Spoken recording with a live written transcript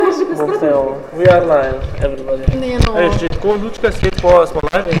bom snel. We are live, everybody. Ne, no. Če tako lučka svet po, smo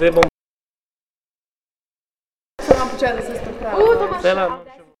live in zdaj bom... Samo počela, da se to pravi. Stela.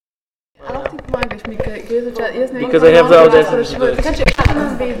 A lahko ti pomagaš, Mika? Jaz ne vem, Because I have the audacity to do it. Kaj če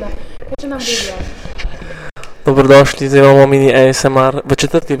nam vedla? Dobrodošli, zdaj imamo mini ASMR v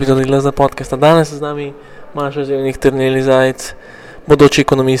četrti epizodi za podcasta. Danes z nami Maša Zevnik ter Neli Zajc, bodoči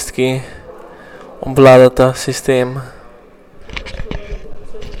ekonomistki, obvladata sistem.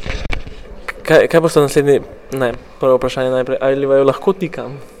 Kaj boste naslednji, prvo vprašanje najprej, ali vaju lahko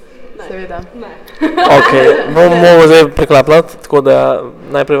tikam? Seveda. Ok, bomo zdaj preklapljati, tako da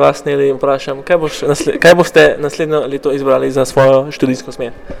najprej vas, Neli, vprašam, kaj boste naslednjo leto izbrali za svojo študijsko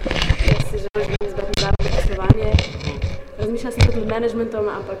smer? Jaz si želim izbrati zdravno poslovanje. Razmišljala sem tudi med managementom,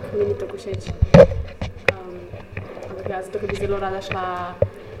 ampak mi ni tako všeč. Ampak ja, zato, ker bi zelo rada šla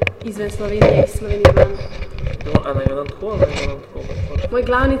izven Slovenije, iz Slovenije ven. A naj gledam tako, Moj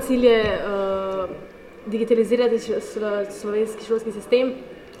glavni cilj je digitalizirati slovenski šolski sistem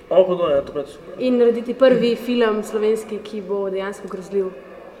in narediti prvi film slovenski, ki bo dejansko grozljiv.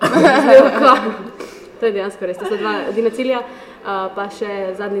 To je dejansko res, to so dva edina cilja. Pa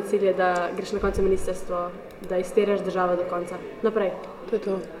še zadnji cilj je, da greš na koncu ministrstvo, da izterjaš državo do konca. Naprej. To je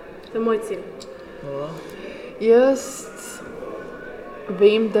to. To je moj cilj. Jaz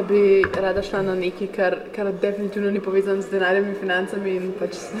vem, da bi rada šla na nekaj, kar definitivno ni povezan z denarjem in financami in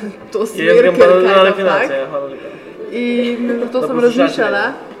pač to smer, ker kaj da tak. In zato sem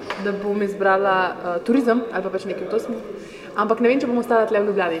razmišljala, da bom izbrala turizem ali pa pač nekaj v to smer. Ampak ne vem, če bom ostala tle v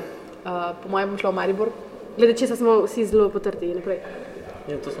Ljubljani. Po mojem bom šla v Maribor. Glede česa smo vsi zelo potrti naprej.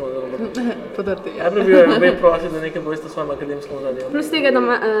 Ja, to smo zelo potrti. Ja. Najprej bi jo prosil, da nekaj poveste s svojim akademskim ozadjem. Plus tega,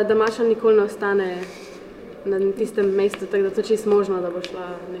 da Maša nikoli ne ostane na tistem mestu, tako da to čisto možno, da bo šla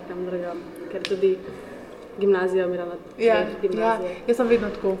nekam drugam, ker tudi gimnazijo imela gimnazije. Ja, jaz sem vedno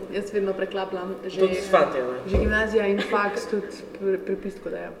tako, jaz vedno preklapljam že gimnazija in faks, tudi pripistko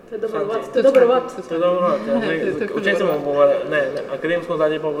dajem. To je dobro vod. O čem se bomo pogovarjali? Ne, akademsko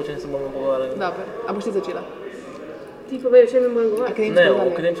ozadje pa o čem se bomo pogovarjali. Dobro, a boš ti začela? Ti povej, o čem mi moram govoriti? Ne, o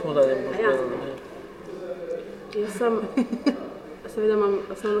akademskem ozadjem boš povedala. Jaz sem, seveda imam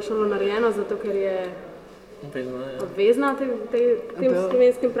osnovno šolo narejeno, zato ker je obvezna v tem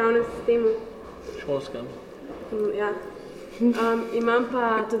slovenskem pravnem sistemu. Šolskem. Ja. Imam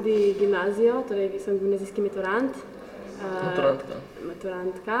pa tudi gimnazijo, torej sem gimnazijski maturant.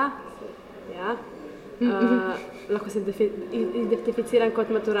 Maturantka, ja. Lahko se identificiram kot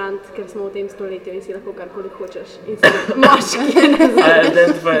maturant, ker smo v tem stoletju in si lahko karkoli hočeš. In si moški. I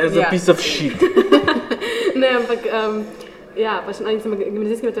identify as a piece of shit. Ne, ampak, ja, pač sem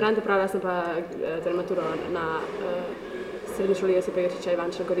gimnazijski maturant, opravila sem pa maturo na srednji šoli Josipa Juršiča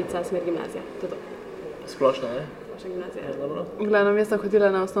Ivančna Gorica, smer gimnazija. To je to. Splošno, ne? Splošna gimnazija. V glavnem, jaz sem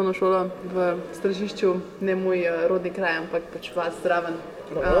hodila na osnovno šolo v Stražišču, ne moj rodni kraj, ampak pač vas zraven.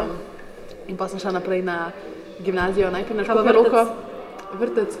 In pa sem šla naprej na gimnazijo, najprej na Škofjo Loko.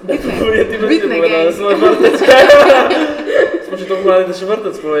 Vrtec. Bitne gej. Smo še tako mladi, da še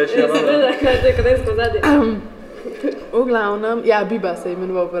vrtec poveš. Ja, seveda, kaj je akademsko ozadje. V glavnem, ja, Biba se je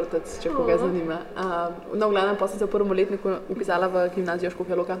imenoval vrtec, če koga zanima. No, v glavnem, pa sem se v prvem letniku upisala v gimnazijo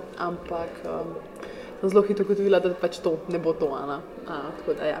Škofja Loka, ampak sem zelo hitro ugotovila, da pač to ne bo to,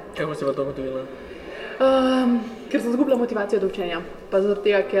 tako da, ja. Kako si pa to ugotovila? Ker sem izgubila motivacijo do učenja, pa zaradi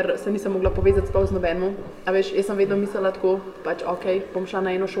tega, ker se nisem mogla povezati sploh z nobenemu. A veš, jaz sem vedno mislila tako, pač okej, bom šla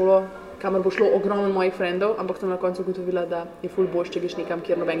na eno šolo, kamor bo šlo ogromno mojih frendov, ampak sem na koncu ugotovila, da je ful boljše, če greš nekam,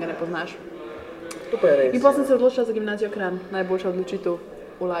 kjer nobenega ne poznaš. In pa sem se odločila za gimnazijo Kranj, najboljša odločitev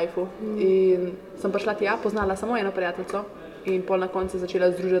v lifeu. In sem pa šla tja, poznala samo eno prijateljico in pol na koncu začela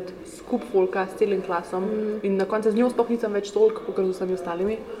združiti skup folka s celim klasom in na koncu z njo sploh nisem več toliko, kot z vsemi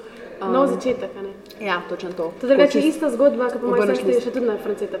ostalimi. Nov začetek, a ne? Ja, točno to. To drugače je ista zgodba, kot po mojem sem še tudi na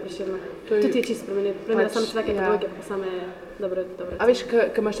Franceta Prešerna. Tudi je čisto spremeniti. Premjela sam človeke na dvojke, pa same dobre. A veš,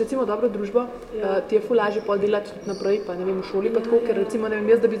 ko imaš recimo dobro družbo, ti je ful lažje pol delati naprej, pa ne vem, v šoli pa tako, ker recimo ne vem,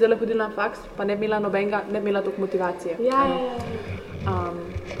 jaz, da bi zdaj hodila na faks, pa ne bi imela nobenega, ne bi imela toliko motivacije. Ja.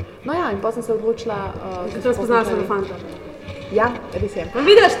 No ja, in pa sem se odločila... Zato spoznala sem fanta. Ja, res je.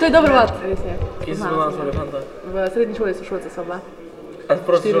 Vidiš, to je dobro vod. Res je. Kje si spoznala svojega fanta? V srednji šoli sošolca sva bila.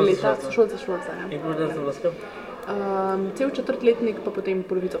 4 leta, sošolca, ja. In kako da sem bila skrb? Cel četrtletnik, pa potem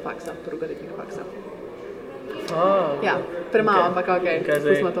polovico faksa, drugega letnika faksa. Ja, premalo, ampak okej,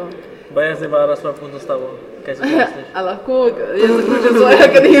 spustimo to. Ba jaz zdaj vara svojo punto s tabo. Kaj si pomisliš? A lahko jaz zaključim svoje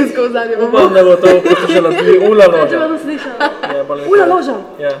akademsko ozadje? Upam, da bo to poslušala tudi Ula Loža. Če bo to slišala. Ula Loža?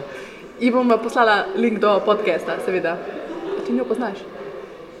 Ja. Ji bom poslala link do podcasta, seveda. A ti njo poznaš?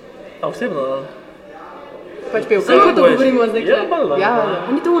 A osebno? pač pevka. Samo to govorimo zdaj. Ja.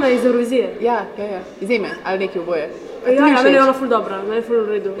 Ni to ona iz Eurovizije? Ja. Iz Eme, ali nekaj oboje. Ja, meni je ona ful dobra, meni je ful v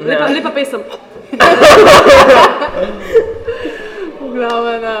redu. Lepa pesem. V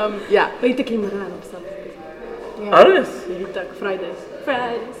glavnem, ja. Pa itak ima rano psa. A res? Itak, Fridays.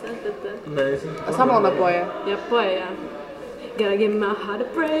 Ne, nisem. A samo ona poje. Ja, poje, ja. Gotta give my heart a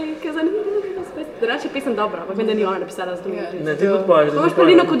break, cause I need a space. Drugače je pesem dobra, ampak vem, da ni ona napisala za drugi. Ne, ti tudi poješ. Pa imaš pa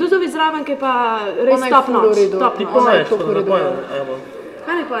Lino Koduzović zraven, ki je pa res top notch. Ti poješ, to da pojem.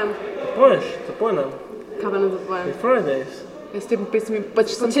 Kaj ne pojem? Poješ, to pojem. Kaj pa ne zapojem? Fridays. Jaz te pesmi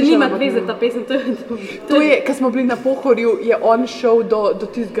pač sem Če nima veze ta pesem, to je, ko smo bili na Pohorju, je on šel do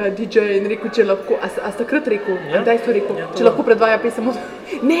tistega DJ-ja in rekel, če lahko, a sta takrat rekel, kdaj so rekel, če lahko predvaja pesem.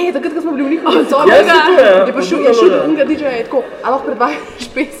 Ne, takrat, ko smo bili v njihovem sobi, je pa šel do unga DJ-ja in tako, a lahko predvajaš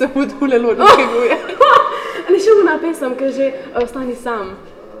pesem od Hulelo, nekaj guje. Ne šel na pesem, ker že ostani sam.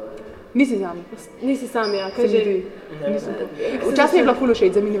 Nisi sam. Nisi sam, ja, kaj že. Včasih je bila ful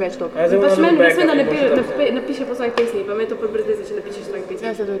všeč, zdaj mi ni več toliko. Pač meni vem, da ne piše po svojih pesmi, pa me to brez veze, če ne pišeš svojih pesmi.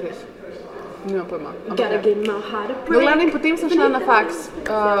 Ja, se to je res. Nima pojma. Gotta give my heart a break. V glavnem, potem sem šla na faks,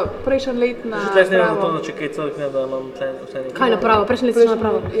 prejšnji let na Že tlej snemam to, da če kaj celik ne, da imam tle vse nekaj. Kaj na pravo? Prejšnji let si šla na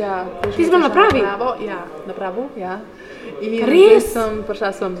pravo? Ja. Ti si bila na pravi? Ja, na pravo, ja. In res? sem prišla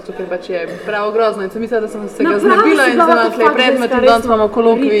sem, zato ker pač je pravo grozno in sem mislila, da sem se ga znebila in sem imela tle predmet in danes imamo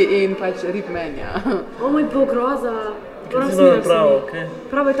kolokvi in pač rip menja. O moj bog, groza. Kaj si bila na pravo, okej?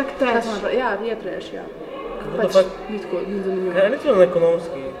 Pravo je tak trash. Ja, je trash, ja. Pač, ni tako, ni zanimivo. Kaj, ni to na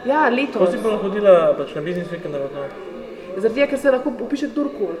ekonomski? Ja, letos. Ko si pa hodila pač na business weekend, ali to? Zaradi tega, ker se lahko upiše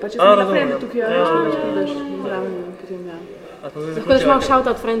kdorkoli. Pa če sem bila friend tukaj, ja, več prideš zraven in potem ja. Lahko daš malo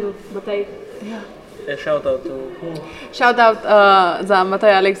shoutout friendu, Matej. Ja. Je shoutout to Shoutout za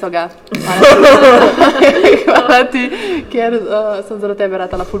Mateja Aleksoga. Hvala ti, ker sem zaradi tebe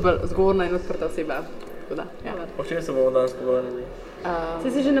ratala ful bolj zgovorna in odprta oseba. Tako da, ja. O čem se bomo danes pogovarjali?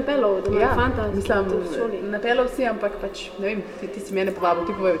 Si že napelal, da imajo fanta? Mislim, napelal si, ampak pač, ne vem, ti si mene povabil,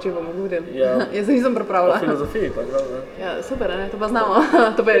 ti povej, o čem bomo govorili. Ja. Jaz se nisem pripravila. O filozofiji pa, glavno. Ja, super, ne, to pa znamo,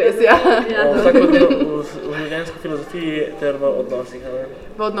 to pa je res, ja. O vsakodnevni življenjski filozofiji ter v odnosih, ali?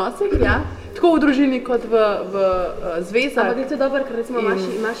 V odnosih, ja. Tako v družini kot v zvezah. Ampak je to dobro, ker recimo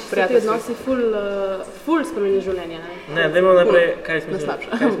imaš vse te odnosi ful spremenijo življenja. Ne, dajmo najprej, kaj je smisel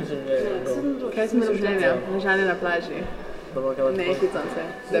življenja? Kaj je smisel življenja? Ležanje na plaži. Ne, hicam se,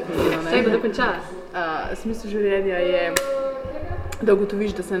 definitivno ne. Čaj bo dokončala. Smisel življenja je, da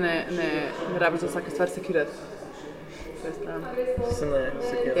ugotoviš, da se ne rabiš za vsake stvar sekirati. Se ne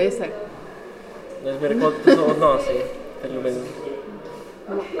sekirati. Ja, je se. Ne, bi rekel, to so odnosi, ter ljubezen.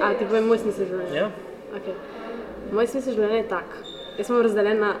 A, ti povem moj smisel življenja? Ja. Ok. Moj smisel življenja je tak. Jaz sem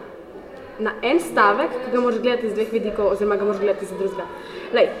razdeljen na en stavek, ki ga moraš gledati iz dveh vidikov, oziroma ga moraš gledati iz drugega.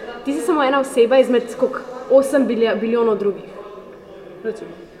 Lej, ti si samo ena oseba izmed skok 8 bilijonov drugih. Recimo.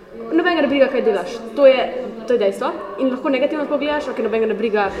 Nobenega ne briga, kaj delaš. To je dejstvo. In lahko negativno pogledaš, ok, nobenega ne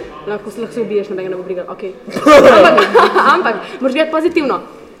briga, lahko se ubiješ, nobenega ne bo briga, ok. Ampak, moraš gledati pozitivno.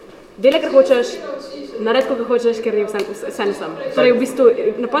 Delaj, kar hočeš, naredi, kar hočeš, ker je vsem vsem. Torej, v bistvu,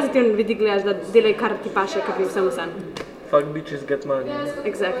 na pozitiven vidik gledaš, da delaj, kar ti paše, ker je vsem vsem. Fuck bitches get money.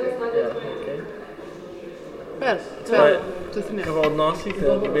 Exactly. Ja, okej. Kaj v odnosih,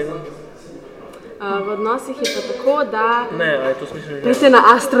 ljubezen? V odnosih je pa tako, da Ne, a je to smisel življenja? pejte na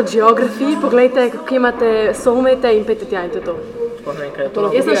astrogeografiji, poglejte, kako imate soulmate in pejte tja in to je to. Sploh ne vem, kaj je to.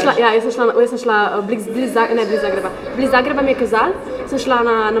 Jaz sem šla bliz Zagreba. Bliz Zagreba mi je kazal, sem šla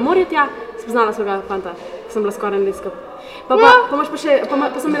na morje tja, spoznala svojega fanta, sem bila skoraj nedeljska. Pa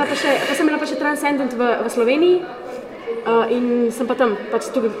sem imela pa še transcendent v Sloveniji in sem pa tam, pač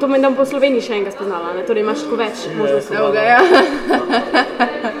to meni, da bom po Sloveniji še enega spoznala, ne, torej imaš tako več možnosti. Evo ga, ja.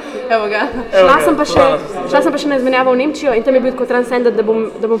 Evo ga. Šla sem pa še na izmenjavo v Nemčijo in tam je bil tako transcendent,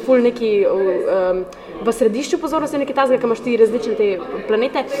 da bom ful neki v središču pozornosti nekaj tazga, ker imaš ti različne te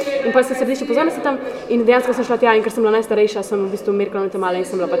planete in pa sem v središču pozornosti tam in dejansko sem šla tja in ker sem bila najstarejša, sem v bistvu merkala na te male in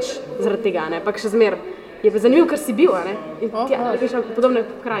sem bila pač zaradi tega, ne, pa še zmer. Je pa zanimivo, ker si bil, ne? In tja, greš na podobne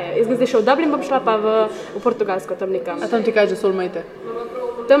kraje. Jaz sem zdaj šel v Dublin, bom šla pa v Portugalsko, tam nekam. A tam ti kaže soulmate?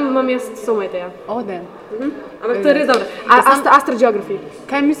 Tam imam jaz soulmate, ja. Damn. Ampak to je res dobro. Astrogeography.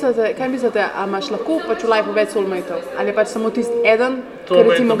 Kaj mislite, a imaš lahko pač v lifeu več soulmateov? Ali je pač samo tisti eden, ki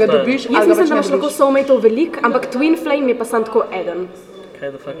recimo ga dobiš, Jaz mislim, da imaš lahko soulmateov veliko, ampak twin flame je pa samo tako eden. Kaj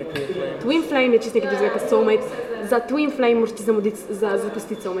je fucking twin flame? Twin flame je čisto nekaj drugega kot soulmate. Za twin flame moraš ti zamuditi za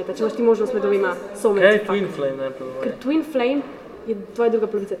zapustiti soulmate, če imaš ti možnost med obima soulmate. Kaj je twin flame najprej? Ker twin flame je tvoja druga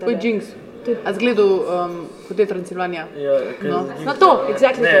polovica tebe. Tvoj jinx. A zgledal Hotel Transilvanija? Ja, No. No to,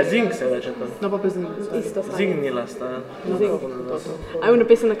 exactly Ne, to. Zing se reče tam. No pa pa zim. Isto stvar. Zignila sta. A je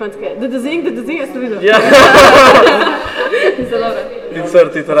napisal na koncu, da zing, jaz to videl. Ja. Zelo dobro.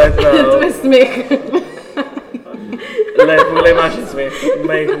 Insert it right now. To je smeh. Poglej, Mašin smeh.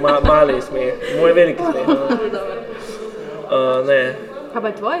 Mali smeh. Moj veliki smeh. Ne. Kaj pa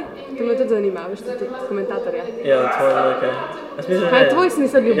je tvoj? To me tudi zanima, veš, tudi komentatorja. Ja, tvoj je nekaj. Kaj je tvoj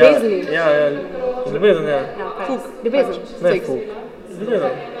smisel ljubezni? Ja, ljubezen, ja. Fuk. Ljubezen. Ne, Seks. fuk. Ljubezen.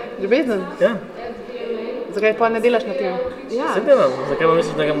 Ljubezen? Ja. Zakaj pa ne delaš na tem? Ja. Se delam. Zakaj pa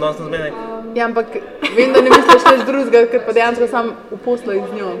misliš, da ga danes na zmenek? Ja, ampak vem, da ne misliš nič drugega, ker pa dejansko sam v poslu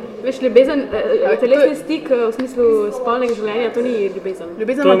z njo. Veš, ljubezen, telesni stik v smislu spolnega življenja, to ni ljubezen.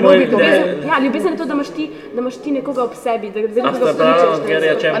 Ljubezen To je na moj grobi to. ljubezen. Ja, ljubezen je to, da imaš ti nekoga ob sebi, da vedno A ga sta brala od spričaš.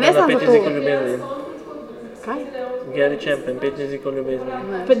 Garyja Pa ne Champena samo 5 zato. jezikov ljubezni? Kaj? Gary Champion, 5 jezikov ljubezni.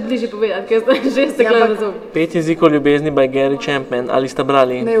 Spet bližje povedati, ker zdaj že se Ja, gledam ampak- razum. 5 jezikov ljubezni by Gary Champion. Ali sta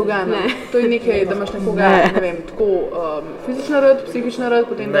brali? Ne, Ugana. Ne. To je nekaj, da imaš nekoga, ne vem, tako fizično rad, psihično rad,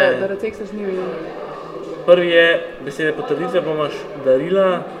 potem Ne. da rad seksaš z njim. Prvi je besede potrditve, pa imaš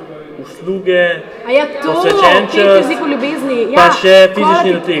darila, usluge, A ja, to, posvečen 5 čas, jezikov ljubezni. pa Ja, še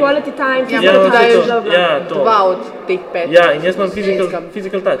fizični dotik. Quality time, Ja, Ja, ampak physical ti vse daješ to. time, Ja, to. 2 od teh 5. Ja, in jaz imam Ženskam.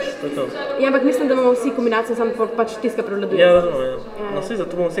 physical touch, to je to. Ja, ampak mislim, da imamo vsi kombinacijo, samo pač tiska prevladuje. Ja, razumem, ja. No, vse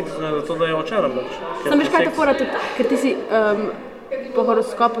zato bom seks, zato da jo očaram pač. Ker Sam veš, kaj je seks- ta fora tudi, ker ti si po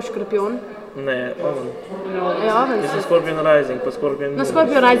horoskopu škorpion. Ne, oven. Ja, oven Jaz si. sem Scorpion Rising, pa Scorpion No,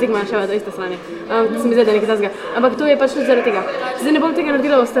 Scorpio Rising imaš, evo, to iste strani. Se mi zdi, da je nekaj takega. Ampak to je pač tudi zaradi tega. Zdaj ne bom tega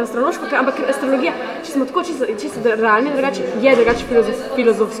naredila astrološko, ampak astrologija, če smo tako čisto realni, drugače je drugače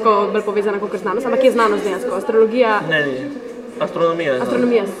filozofsko bolj povezana kot znanost, ampak je znanost dejansko. Astrologija, Ne, ni. Astronomija je znanost.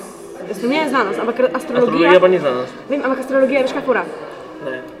 astronomija. Astronomija je znanost, ampak Astrologija pa ni znanost. Vem, ampak astrologija, veš kaj fora?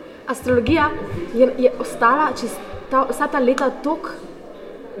 Ne. Astrologija je ostala čez vsa ta leta tok,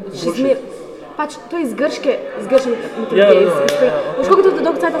 še zmer. Pač to je iz grške mitologije. Ja, razumem, ja. Veš, koliko to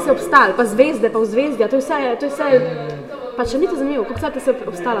dolgo cajta se je obstal, pa zvezde, pa vzvezdja, to je vse, pač še ni to zanimivo, koliko cajta se je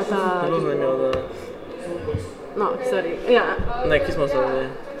obstala ta, Zelo zanimivo, da... no, sorry, ja, Ne, ki smo se zdaj.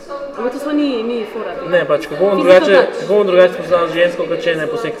 ampak to sploh ni fora. Ne, pač kako bom Physical drugače spoznal žensko, kot če ne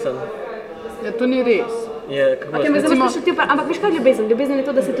poseksan. Ja, to ni res. Je, kako Okay, je me spet- zanima, ti ampak veš kaj je ljubezen? Ljubezen je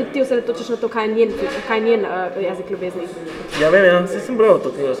to, da se tudi ti osredotočiš na to, kaj je njen jezik ljubezni. Ja, vem, ja, sem bral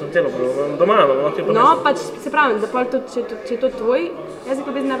to knjigo, sem celo bral. Doma imam, lahko ti No, ponesem. pač se pravi, da pol tudi, če je to tvoj jezik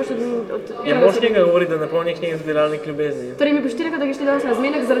ljubezni, najbrž od Ja, mož njega govori, da ne polnih knjig zbiralnik ljubezni. Torej mi boš ti rekel, da greš ti danes na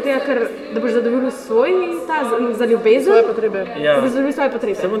zmenek zaradi tega, ker da boš zadovoljil svoj za ljubezen, Svoje potrebe. Ja, da boš zadovoljil svoje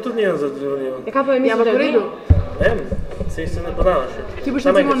potrebe. se bom tudi njen zadovoljil. Ja, kaj pa je Ja, misliš, ampak da v je redu. Ne vem, sej se ne podala še. Ti boš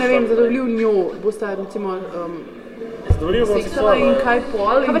Samo recimo, enkrat ne vem, stvar. zadovoljil njo, bosta recimo Zadovoljil bom se seksala in kaj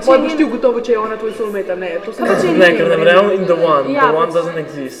pol, in Kaj pa če pol je boš njen- ti ugotovil, če je ona tvoj soulmate, ne, to se Kaj pa če je Ne, ker ne verjamem in the one. Ja, The one pač- doesn't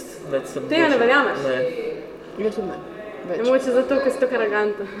exist. That's the Tega ne bullshit. verjameš? Ne. Jaz tudi ne. Ne Več. mogoče zato, ker si tako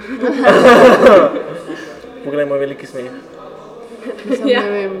arrogantna. Poglej moj veliki smeh. Mislim, Ja. ne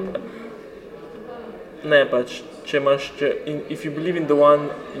vem. Ne, pač, if you believe in the one,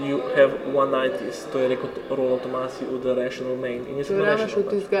 you have one-nighties. To je rekel Rollo Tomasi v The Rational Man. In jaz Če sem verjameš v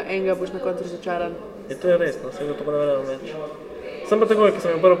rational. tistega enega, boš na koncu razočaran. Je to je res, no, vsega to pa ne verjamem več. Sem pa takoj, ko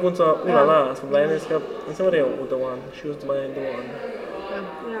sem imel prvo punco, smo bila ena skupaj in sem verjel v the one. She was my the one.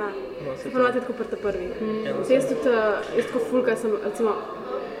 Ja, No, se se to. ponovadi tako prta prvi. Ja, no, Se jaz tudi, jaz tako fulka sem, recimo,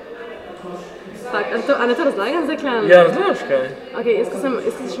 tak, a ne to razlagam zdaj, kljam? Ja, razumeš kaj? Ok, jaz ko sem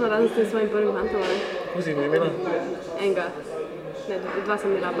šla razen s tem svojim prvim fantom, ne? Kako si jih imela? Enega, ne, dva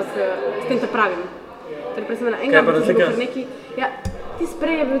sem imela, ampak s tem te pravim. Torej, prej sem imela Kaj enega, pa ampak sem bil razlika? kar neki, ja, tisti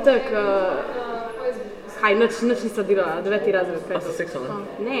prej je bil tak, nič nisem delala, 9. razred, kaj A je si to? seksualna?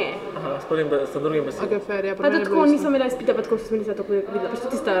 Ne, Aha, s drugim besedom. Ok, fair, ja, pa tudi tako nisem imela izpita, pa tako sem nisem tako videla, pač to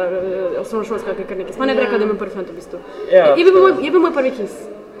tista osnovnošolska, kar nekaj. Sploh ne bi rekla, da imam prvi fant v bistvu. Ja, Je bil moj prvi kis,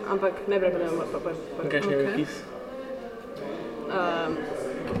 ampak ne bi rekla, da imam prvi. Kakšen je bil Ok. kis?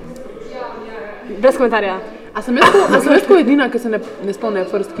 Brez komentarja. A sem jaz tako edina, ki se ne spomne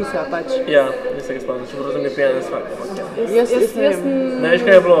first kissa, pač? Ja, nisem ga spomnil, če bo razumel pijane svak. Jaz ne vem. Ne veš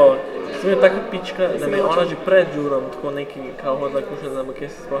kaj je bilo? Sem imel taka pička, da me je ona že pred žurom tako neki kao hodila kušati, ampak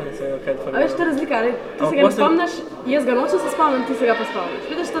jaz se sploh nisem vedel, kaj je to. A veš, to je razlika, ali ti se Ampak ga ne potem- spomniš, jaz ga nočem se spomnim, ti se ga pa spomniš.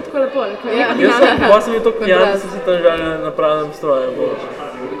 Vidiš, to je tako lepo, neka Ja, dinamika. Pa sem bil tako pijan, da sem si tam žal na pravem stroju.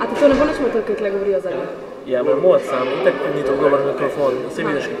 A ti to ne bo nič motil, kaj tle govorijo zadnji? Ja, me moč sam, itak ni to dober mikrofon, vse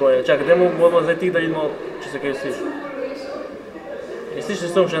vidiš kako je. Čakaj, dajmo bomo zdaj ti, da vidimo, če se kaj sliši. Je sliši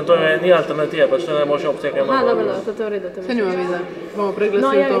strumčen, to je, ni alternativa, pač to je najboljša opcija, kaj Aha, imamo. dobro, to je v redu. to mi Se nima veze. Bomo No,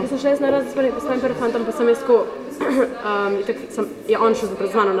 preglasili ja, to. ko sem šla jaz na razred s svojim prvim fantom, pa sem jaz tako, itak je on šel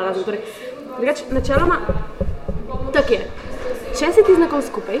z mano na razred, torej Drugač, načeloma, tako je. Če si ti z nekom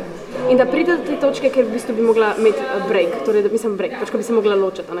skupaj in da pride do te točke, ker v bistvu bi mogla imeti break, torej da mislim break, pač ko bi se mogla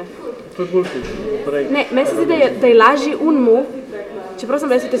ločiti, ne? To je bullshit, break. Ne, meni se zdi, da je lažji unmu, čeprav sem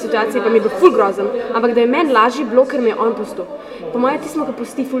res v tej situaciji, pa mi je bil ful grozen, ampak da je meni lažji bilo, ker mi je on pustil. Po moje tismo, ko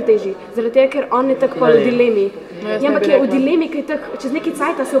pusti ful težji, zaradi tega, ker on je tako v dilemi. Ja, ampak je v dilemi, ker tako, čez neki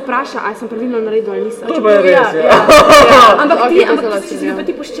cajta se vpraša, ali sem pravilno naredil ali nisem. To pa je res, ja. Ampak če si bil pa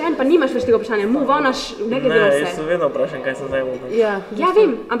ti poščen, pa nimaš več tega vprašanja, move onaš, ne glede na vse. Ne, jaz se vedno vprašam, kaj sem zdaj mogel. Ja,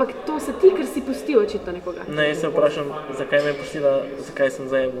 vem, ampak to se ti, ker si pustil očitno nekoga. Ne, jaz se vprašam, zakaj me je pustila, zakaj sem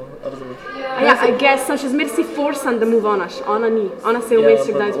zdaj mogel, razumeš? Ja, I guess, sem še zmer si forsan, da move onaš, ona ni, ona se je vmes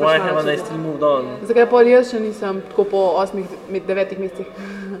še kdaj sprašvala. Why haven't I still moved on? Zakaj pa jaz še nisem tako po 9 mesecih?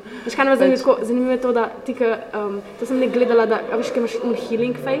 Veš kaj, zanimivo je to, da ti, to sem nekaj gledala, da veš, kaj imaš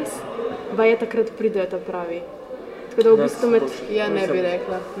healing face, pa je takrat pridejo ta pravi. Tako da v bistvu med... Ja, ne bi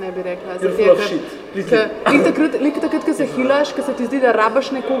rekla. Takrat, ko se healaš, ko se ti zdi, da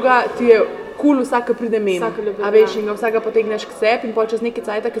rabaš nekoga, ti je cool vsak, ko pride mem. A veš, in ga vsega potegneš k sebi in pol čez nekaj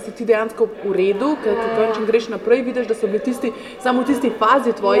cajta, ko si ti dejansko v redu, ko končno greš naprej, vidiš, da so bili tisti, samo v tisti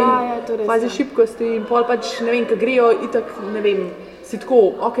fazi tvoji, fazi šibkosti in pol pač, ne vem, ko grejo itak, ne vem, si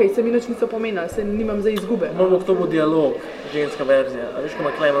tako, okej, se mi nič niso pomenili, se nimam za izgube. Moramo k tomu dialog, ženska verzija. A veš, ko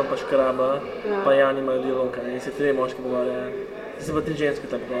ima Klemen pa Škraba, pa Jan imajo dialog, in se 3 moški pogovarjajo. Se pa 3 ženske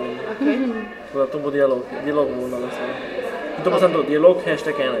tam pogovarjajo. Tako da to bo dialog bomo na naslovu. In to bo samo to, dialog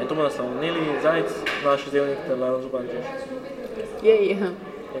 #1, in to bo naslov. Neli Zajc, Maša Zevnik ter Lano Zupančič. Je. Ja,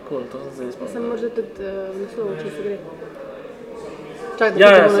 cool, to sem zdaj spomnil. Sem možda tudi v naslovu, če se gre. Čak, da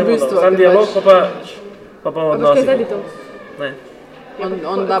ja, sem hodil, sam dialog, pa odnosi. A boš kaj zdaj to? Ne.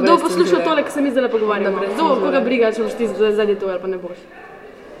 Kdo poslušal tole, ko sem zdaj pogovarjala? Koga briga, če boš ti zdaj to ali pa ne boš?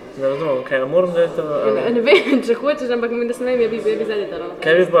 Ne razumem, kaj, moram zdaj to... Ne vem, če hočeš, ampak da se ne vem, je bi zdaj to.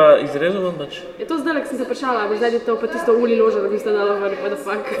 Kaj bi pa izrezal vam pač? Je to zdaj, ko sem se vprašala, bo zdaj to pa tisto uli loža, da bi ste dala ven, what the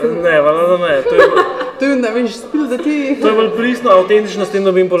fuck. Ne, valjda ne, to je, ne veš, spil za ti... To je bolj pristno, autentično, s tem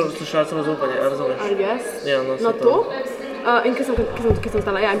dobim poslušalcem zaupanje, razumeš? I guess. Ja, no, no to? In ker sem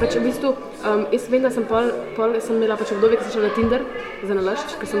ostala, ja, in pač v bistvu, jaz vem, da sem pol sem imela pač obdobje, ko sem šla na Tinder za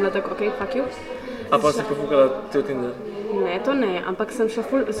nalašč, ker sem bila tako, okej, fuck you. A pa si pofukala te v Tinder? Ne, to ne, ampak sem šla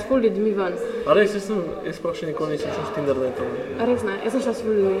s ful ljudmi ven. A res, jaz sploh še nikoli nisem šel s Tinder na to. A res ne, jaz sem šla s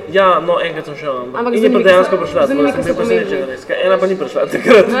ful ljudmi. Ja, no, enkrat sem šel, ampak in je pa dejansko prišla, tako da sem bil presenečen res. Ena pa ni prišla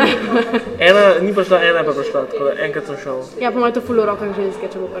takrat. Ena ni prišla, ena je pa prišla, tako da enkrat sem šel. Ja, po mojem je to ful v rokah ženske,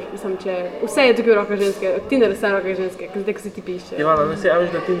 če bo pač, mislim, če vse je tukaj v rokah ženske, Tinder je vse v rokah ženske, zdaj, ko si ti piše. Ivana, ne se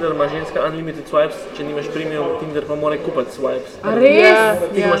javiš, da Tinder ima ženska unlimited swipes, če nimaš premium, Tinder pa mora kupati swipes. A res?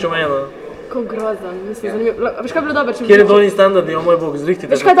 Ti imaš omejeno. Kako grozno, mislim, zanimivo. Veš kaj bi bilo dobro, če bi... Kjer je dolni standard, o moj bog, zrihtite.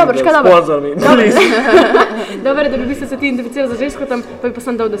 Veš kaj dobro, Sponzor mi, please. Dobro je, da bi v bistvu se ti identificiral za žensko tam, pa bi pa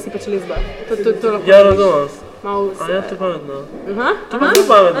sam dal, da si pač lesba. To lahko... Ja, razumem. A ja, to je pametno. Aha. To je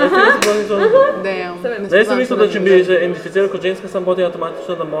pametno, jaz sem mislil, da če bi se identificiral kot ženska, sam bodi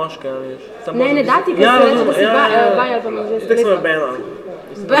avtomatično da moška, veš. Ne, da ti, ker se reče, da si baja ali pa imaš ženska. Tako sem je bena.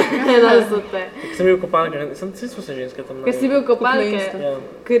 Bena so te. Ker sem bil v kopalke, vsi smo se ženske tam. Ker si bil v kopalke?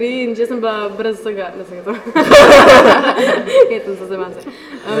 Cringe, jaz sem bila brez vsega, ne sem to. Hetam se zemance.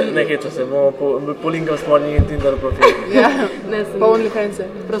 Ne hetam se, bomo polinkal spodnji Tinder profil. Ja, ne sem. Pa OnlyFans.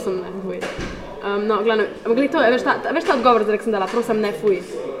 Prosim, ne, fuj. No, glavno, ampak gled to, veš ta odgovor, zdaj, sem dala, prosim, ne, fuj.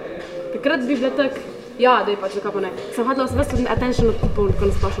 Takrat bi bila tak, ja, dej pač, zakaj pa ne. Sem hodila vas tudi attention od tipov, tako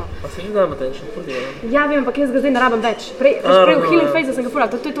nasplošno. Pa se že dam attention, ful delam. Ja, vem, ampak jaz ga zdaj ne rabim več. Prej v healing phase sem ga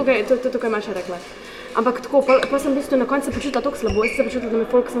furala, to je to, kaj Maša rekla. Ampak tako, pa sem v bistvu na koncu se počutila toliko slabo, jaz se počutila, da me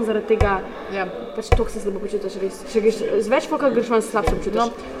folk sem zaradi tega, pač toliko se slabo počutiš res. Če greš z več folka, greš manj slabše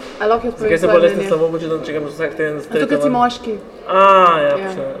počutiš. Zakaj se bolj resno slabo počutim, če grem vsak teden z tretjama? Tukaj si moški. Ja,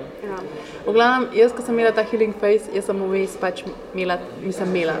 počne. V glavnem, jaz, ko sem imela ta healing phase, jaz sem vmes pač imela,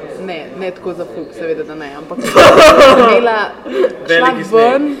 ne tako za fuk, seveda da ne, ampak imela šla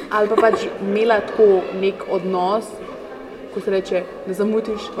ven ali pa pač imela tako nek odnos, ko se reče, ne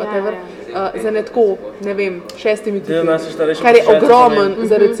zamutiš, whatever, za ne tako, ne vem, 6 tipi, kar je ogromen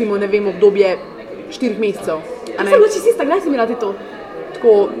za recimo, ne vem, obdobje 4 mesecev. Samo če si sta, gledaj si imela ti to?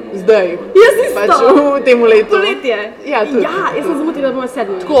 Tako zdaj, pač v tem letu. Poletje? Ja, tudi. Ja, jaz sem zamutila, da bomo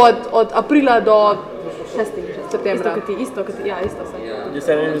 7. Tako od aprila do 6. septembra. Isto kot ti, ja, isto sem. Jaz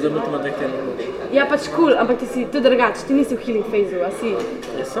se ne zamutim od teh tednov. Ja, pač cool, ampak ti si tudi drugač, ti nisi v healing phase-u, a si?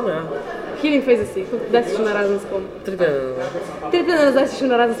 Jaz sem, ja. Healing phase si, kdaj si šel na razen s kom? 3 tedne nazaj. 3 tedne nazaj si šel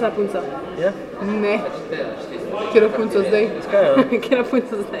na razen s svojo punco? Ja. Ne. Kjera punco zdaj? Skaj, ja. Kjera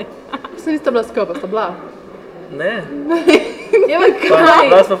punco zdaj? Se nista bila skupaj, sta bila? Ne. Ja, pa kaj?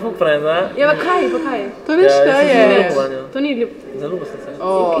 Da smo fuk friend, da? Ja, pa kaj? To ne šteje. To ni ljubo. Zaljubil sem se.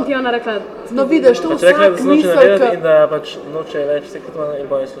 In ti je ona rekla, No vidiš, to Pač rekla, da vsak se noče misel, narediti in da pač noče več sekretovanja in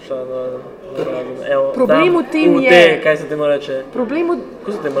boje slušala. Problem v tem je... Kaj se temu reče?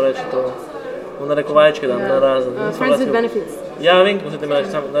 Kako se temu reče to? V narekovajčke dam, na razen. friends with benefits. Ja, vem, kako se temu reče,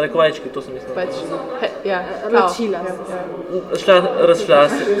 samo narekovajčki, to sem mislil. Pač, ja, Ločila. Razšla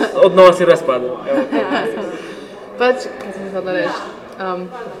se, odnosi razpadel. Pač, kaj sem mislila reči?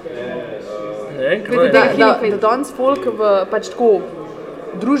 Ne vem, kaj je. Da danes folk pač tako,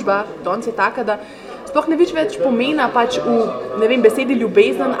 družba danes je taka, da sploh ne več pomena pač v, ne vem, besedi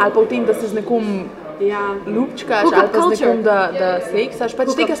ljubezen ali pa v tem, da se z nekom ljubčkaš ali pa z nekom, da seksaš,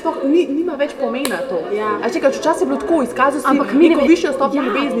 pač tega sploh nima več pomena to. Ja. A čekaj, včasih je bilo tako, izkazal si neko višjo stopnjo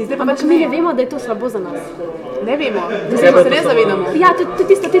ljubezni, zdaj pa Ampak pač mi ne vemo, da je to slabo za nas. Ne vemo, zdaj se ne zavedamo. Ja, to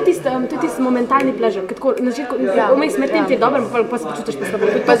je tisti momentalni pleasure, ker tako na začetku, vmes med tem ti je dobro, pa se počutiš pa slabo.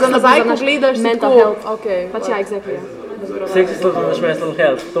 Pa za nazaj, ko gledaš, si mental tako, health. okej. Pač ja, exactly, ja. Sex is not much mental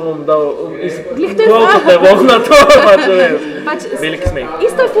health, to bom dal iz Glih, to je golkote bom na to, pač ne vem. Pač, Velik smeh.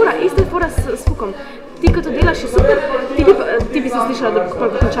 Isto je fora s fukom. Ti, ko to delaš, je super, ti bi se slišala, da pol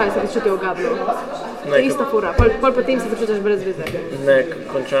po končaju se počutijo ogabno. To je ista fora, pol potem se počutiš brez veze. Ne,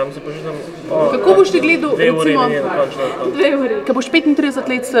 končam se počutim. Kako boš ti gledal, 2 ure recimo, mi je končno. 2 uri. ko boš 35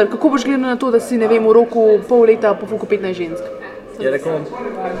 let star, kako boš gledal na to, da si, ne vem, v roku pol leta pofuku 15 žensk? Je rekel,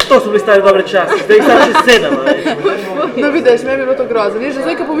 to so bili stari dobre časi, zdaj jih sam še 7. No vidiš, meni je bilo to grozno. Veš,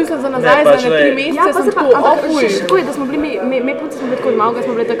 zdaj, ko pomislim za nazaj, pač za ne 3 mesece, sem tako, opuj. Tako je, da smo bili, me punce smo bili tako malga,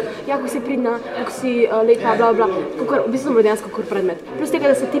 smo bili tako, ja, kako si pridna, kako si lepa, bla, bla, v bistvu smo bili dejansko kot predmet. Plus tega,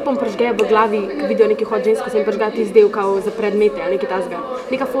 da se tipom prežgejo v glavi, ko vidijo neki hot žensko, se jim prežgajo ti zdel kao za predmete ali nekaj tasga.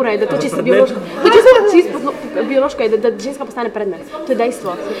 Neka fora je, da to čisto biološko je, da ženska postane predmet. To je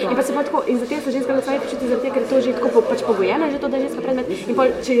dejstvo. In pa se pa tako, in zato se ženska ne sme počuti zaradi tega, ker je to že tako pač pogojeno, že to, da je ženska predmet. In pol,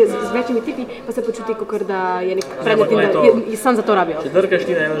 če je z večjimi tipi, pa se počuti, kakor da je nek predmet in da sam za to rabijo. Če drkaš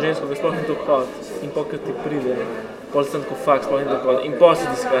ti na eno žensko, ki sploh ni tako hot in pol, ti pride, pol sem tako fakt, sploh ni tako hot in pol si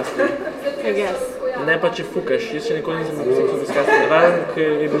disgusting. I guess. Ne pa če fukaš, jaz še nikoli nisem bil seksu disgusting, razen, ker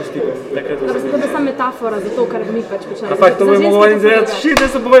je bil stik, takrat To je samo metafora za to, kar mi pač počnemo. A fakt, to bi mogel meni izvedeti, shit, da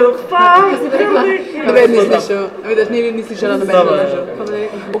sem povedal, fuck! Noben ni slišal, vidiš, ni slišala noben lažo.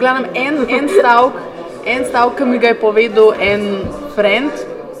 V glavnem, en stavk, ki mi ga je povedal en friend,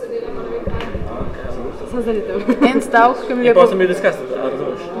 Sam zalitev. en stavk, ki mi ga In je pol sem povedal, bil disgusting, a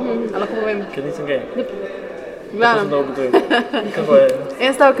razumeš? a lahko povem, Ker nisem gej. v To sem glavnem, da ugotovil. Kako je?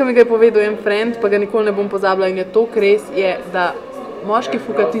 en stavk, ki mi ga je povedal en friend, pa ga nikoli ne bom pozabila in je to res, je, da moški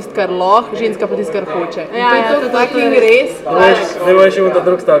fuka tisto, kar lahko, ženska pa tisto, kar hoče. In to je to fucking res. Zdaj boš še ta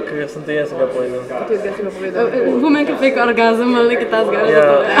drug stavek, ki sem ti jaz ga povedal. Tega si mi povedal. Women can fake orgasm ali nekaj tasga. Ja,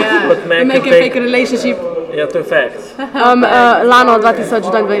 kot man Make can a fake fake. relationship. Ja, to je fact. Lano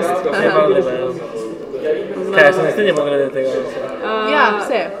 2022. Ne, hvala lepa, ja. Kaj, se ne strinjamo glede tega? Ja,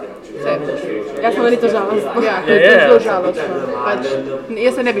 vse. Jaz sem verjetno žalost. Ja, to je zelo žalostno. Pač,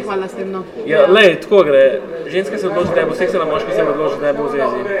 jaz se ne bi hvalila s tem, no. Ja, lej, tako gre. Ženska se odloči, da je bo seksala, moški se odloči, da je bo v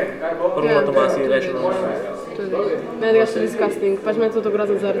zvezi. Hormona Tomasi reče na Meni je še disgusting, pač meni je to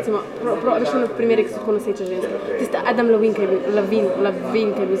grozno za, recimo, rešeno v primeri, ki so tako noseča ženska. Tista Adam Levine, ki je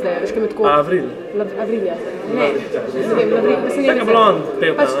bil zdaj, veš, kaj me tako... Avril. Avril, ja. Ne vem, Avril, pa se ne Taka blond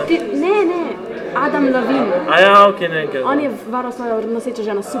pevka, Ne, Adam Levine. A ja, okej, nekaj. On je varal svojo noseča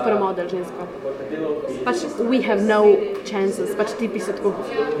žena, supermodel ženska. Pač we have no chances, pač tipi so tako...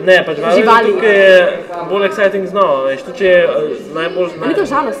 Ne, pač Živali. tukaj je bolj exciting znova, veš, tu če je najbolj... Ni to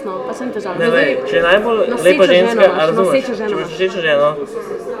žalostno, pač ni to Ne, žalostno. lej, če je najbolj Nosečo lepa ženo ženska, imaš, a razumeš, nosečo ženo če imaš. imaš nosečo ženo,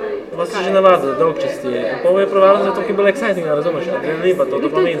 pa si že navadil, dolg čez ti je. In pol je prevarno zato, ki je bolj exciting, a razumeš, adrenalin pa to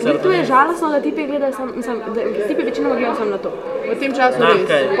dopamin, To je serotonin. žalostno, da tipi gledajo sam, da tipi večinoma gledajo sam na to. V tem času Nah, res.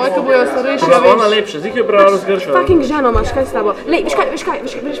 kaj? Poj, ko bojo starejši, Ima a ona veš, lepše, zdaj jo je prevarno zgršala. Fucking ženo imaš, kaj s tabo? Lej,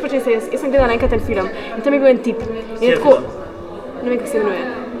 veš pa če se jaz sem gledala enkrat en film in tam je bil en tip. In je tako, ne vem, kako se imenuje.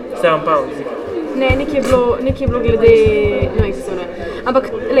 7 pounds. Ne, nekaj je bilo glede, ne vem, kako se imenuje. Ampak,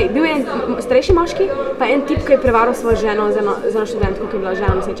 lej, bil je en starejši moški, pa en tip, ki je prevaral svojo ženo z eno študentko, ki je bila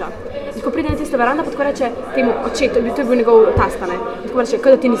žena noseča. In ko pride na tisto veranda, pa tako reče temu očetu, to je bil njegov tasta, ne. In tako reče,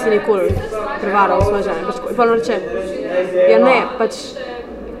 kaj da ti nisi nikoli prevaral svoje žene. In pa on reče, ja ne, pač,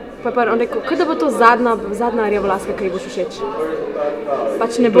 pa on rekel, kaj da bo to zadnja rjavolaska, ki ji boš všeč.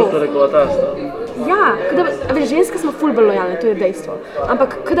 Pač ne bo. To je rekla tasta. Ja, veš, ženske smo ful bolj lojalne, to je dejstvo.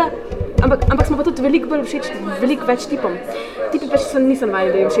 Ampak smo pa tudi veliko bolj všeč, veliko več tipom. Tipi pač nisem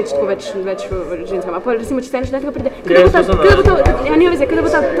vajel, da je všeč tako več ženskam. Pa recimo, če se ena študentka pride,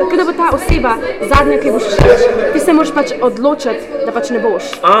 kada bo ta oseba zadnja, ki boš všeč, ti se moraš pač odločiti, da pač ne boš.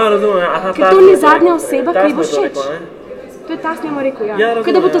 A, razumem, aha, Ker to ni zadnja oseba, ki ji boš všeč. To To je ta s njemu rekel, ja. Ja, razumem,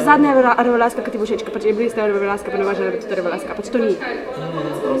 Kaj da bo to ja. zadnja revelaska, ki ti bo všeč, ker pač je bila ista revelaska, pa ne važno, da bo to revelaska, pač to ni.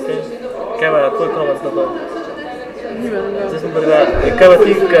 Okay. Kaj pa, tvoj komad na to? Zdaj sem predala, kaj pa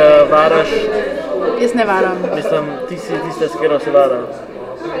ti, ki varaš? Jaz ne varam. Mislim, ti si tista, s katero se vara.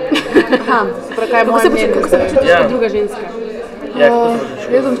 Aha, se pravi, kaj je moja mnenje? Kako se počutiš Ja. kot druga ženska? Ja, kako se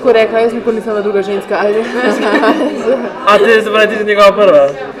počutiš? Jaz sem tako rekla, jaz nikoli nisem bila druga ženska, ali? A ti se pravi, ti si njegova prva?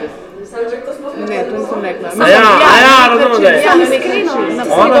 Ne, to nisem rekla. Razumem, da je. Ja, iskreno, na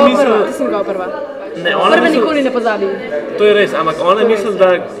vsi Ona njegova misli- prva, ti si njegova prva. Ne, ona Prve misli, nikoli ne pozabim. to je res, ampak ona misli, da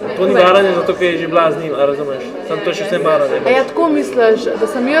to ni varanje, zato ker je že bila z njim, a razumeš? Sam to je še vsem varanje. A ja, tako misliš, da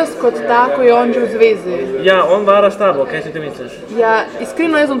sem jaz kot ta, ko je on že v zvezi? Ja, on vara s tabo, kaj si ti misliš? Ja,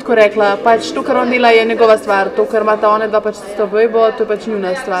 iskreno jaz bom tako rekla, pač to, kar on dela, je njegova stvar, to, kar imata ona dva pač s to bejbo, to je pač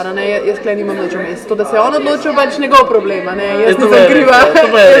njuna stvar, ne, jaz tukaj nimam nič vmes. To, da se je on odločil, pač njegov problem, ne, jaz to nisem je kriva, res, to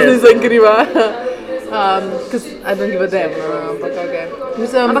pa je jaz res. nisem kriva. 'Cause I don't give a damn, ampak okej.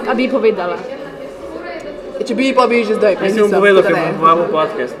 Mislim, Ampak, a bi ji povedala? če bi, pa bi že zdaj, pa Mislim, nisem, povedal, tako ker da ne. bom povabil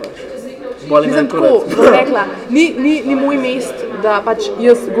podcast. Boli me Mislim tako, kurac. bom rekla, ni moj mest, da pač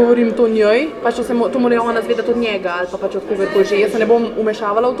jaz govorim to njej, pač to mora ona zvedeti od njega ali pa pač od kogarkoli že. Jaz se ne bom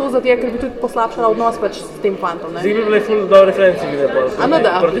umešavala v to, zato ker bi tudi poslabšala odnos pač s tem fantom, ne. Zdaj bi bile ful dobre reference videa Ano,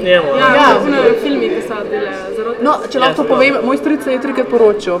 da. proti njemu. Ja, ne? ja. Filmi, ki so bile zelo... No, če lahko to povem, moj stric se je 3-krat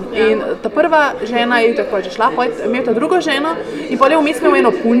poročil in ta prva žena je tako že šla, potem je imel ta drugo ženo in potem je vmes imel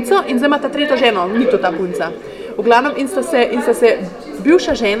eno punco in zdaj ima ta tretjo ženo, ni to ta punca. V glavnem in sta se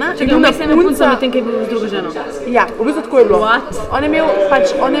bivša žena in njuna punca... na tem, ki je bil z drugo ženo. Ja, v bistvu tako je bilo. What?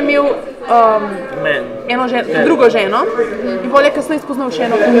 On je imel Men. eno drugo ženo in potem je kasneje spoznal še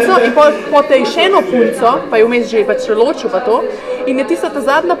eno punco in po tej še eno punco, pa je vmes že pač ločil pa to, in je tista ta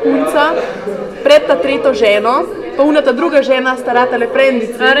zadnja punca pred ta tretjo ženo, pa una ta druga žena sta ratale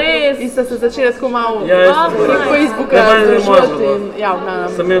frendici. A res? In sta se začela tako malo Ja, jaz sem prek Facebooka Ja, meni je združevati možno. in ja, v glavnem.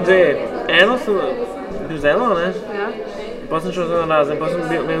 Sem imel dve. Eno sem bil z eno, ne? Ja. Pa sem šel z eno narazen, pa sem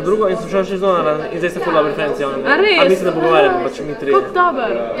imel drugo in sem šel še z eno narazen in zdaj sem ful dobri friends, javno. A res? A mislim, da pogovarjamo, pač mi trije. Kako dober.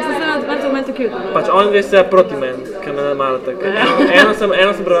 Jaz sem se na momentu cute. Pač oni dve se proti meni, ker me ne marate. Eno sem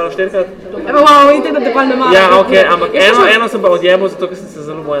prevaral 4-krat. Evo, wow, in te, da te pa ne mara. Ja, okej, ampak eno sem pa odjebal, zato ker sem se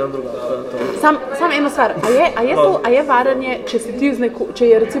zaljubil eno drugo. To je to. Sam eno stvar, a je varanje, če si ti z če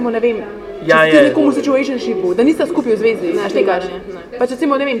je recimo, ne vem, Ja, če si ti je. v nekom situationshipu, da nista skupaj v zvezi, Ne, tega. ne, ne. Pač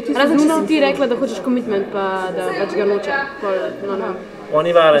recimo, ne vem, ti si Razen, če z Nuno, si ti rekla, da hočeš commitment, pa da pač ga noče. No, no.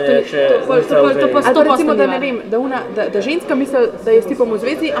 Oni varanje, če nista v to pa- zvezi. ali pa recimo, da ni ne vem, da ženska misli, da je s tipom v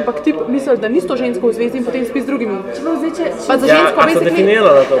zvezi, ampak tip misli, da ni s to žensko v zvezi in potem spi z drugimi. Pa za Ja, žensko a so basically,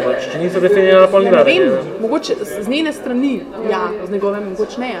 definirala to pač? Če niso definirala, pol ni ne varanje. vem, mogoče z njene strani, ja, z njegove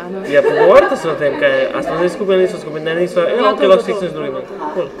mogoče ne, a ne. Ja, pogovarjate se o tem, kaj je. A smo zdaj skupaj, niso skupaj, ne, niso. Ja, Ok, lahko seksnem z drugimi.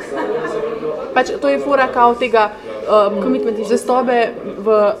 Cool. Pač to je fora kao tega Commitment issues. zvestobe v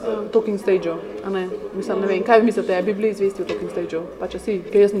talking stageu, a ne, mislim, ne vem, kaj vi mislite, bi bili zvesti v talking stageu, pač si,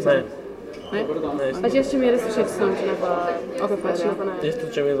 ker jaz nisem. Ne. Ne? Pač jaz, če mi je res všeč, sem, če ne pa... Ok, Pač ja. ne pa ne. Jaz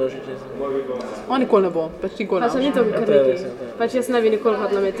tudi, če mi je došli, če sem. On nikoli ne bo, pač nikoli Pač ne. ni to kar To je neki. res, ja, to je. Pač jaz ne bi nikoli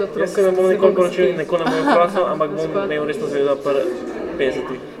hodila imeti otrok. Jaz se ne bom nikoli poročil, nikoli ne bom vprašal, ampak bom imel resno zvezo pri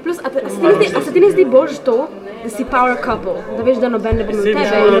 50-ih. Plus, a se ti ne zdi boljš to, da si power couple, da veš, da noben ne bo imel Sej bi tebe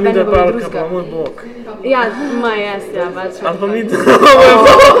šlo, in da noben bi ne da bo imel parka, pa drugega. moj bog. Ja, ma jes, ja, pač. Ali pa mi to.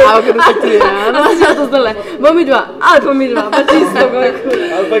 Ampak ker se ti, ja. A si ja to zdale, bo mi dva, ali pa mi dva, pač isto, kako je.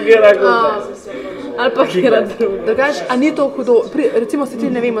 Ali pa gera kot. Ali pa kjera druga. Drugač, a ni to hudo, recimo si ti,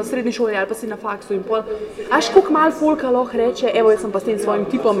 ne vem, v srednji šoli ali pa si na faksu in pol, až koliko malo folka lahko reče, evo, jaz sem pa s tem svojim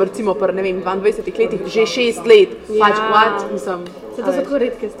tipom, recimo pri, ne vem, 22 letih, že 6 let, pač, Ja. what, mislim. Se to so tako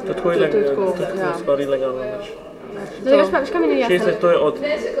redke To je stvari. tako To je tako, ilegalno. ja. Skoraj ilegalno. Zdaj, veš kaj mi ni 6 jasno? let, to je od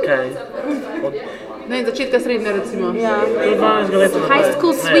kaj? Od Ne, začetka srednje, recimo. Ja. to je 12 let. High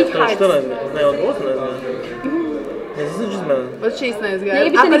school sweethearts. Ne, to je 14, ne, od 18. Ne, zdaj sem že zmeden. Od 16. Ne,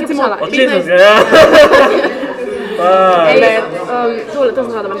 bi te nekaj vprašala. Od 16, ja. Pa, Ej, to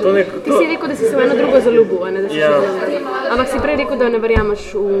sem rada, Maša. To nek- Ti si rekel, da si se v eno drugo zaljubil, a ne, da si Ja. še vedno. Ampak si prej rekel, da ne verjameš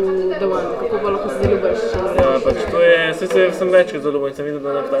v The One, kako pa lahko se zaljubiš, če ne Ja, verjameš. pač to je, sem večkrat zaljubljen in sem videl, da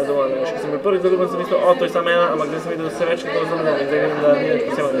ne obstaja dovolj. Veš, ko sem bil prvi zaljubljen, sem mislil, to je samo ena, ampak zdaj sem videl, da se večkrat to zaljubljen in zdaj vidim, da ni več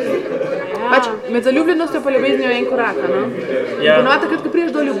posebno. Pač med zaljubljenostjo pa ljubeznijo je en korak, a ne? Ja. Ponovadi takrat, ko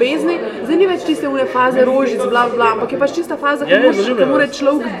prideš do ljubezni, zdaj ni več tiste une faze rožic, bla bla, ampak je pač tista faza, Ja, ko zaljubljenost. mora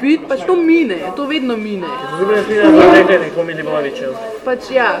človek biti, pač to mine, to vedno mine. Zaljubljen pride na nekaj, neko mi Ljubovičev.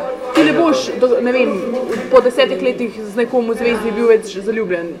 Pač ja, ti ne boš, ne vem, po 10 letih z nekom v zvezi bil več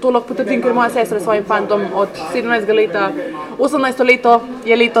zaljubljen. To lahko potrdim, ker moja sestra s svojim fantom od 17 leta, 18 leto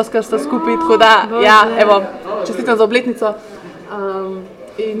je letos, ker sta skupaj, tako da, ja, evo, čestitam za obletnico.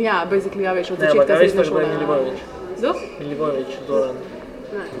 In ja, basically, ja, veš, od Ne, ampak začetka a veš, srednje tako šole. da je Ljubovič. Kdo? Milivojevič, Zoran.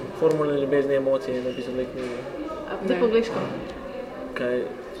 Ne. Formule ljubezni emocije je napisal v knjigi. To je po angliško. Kaj?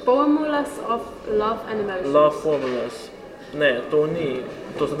 Formulas of love and emotions. Love formulas. Ne, to ni.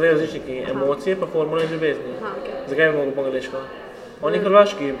 To so dve različni knjigi. Emocije pa formule ljubezni. Okay. Zakaj bi mogel po angliško? On je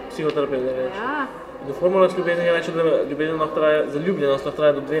hrvaški psihoterapeut, da reč. Ja. Do formulas ljubezni je reče, da zaljubljenost lahko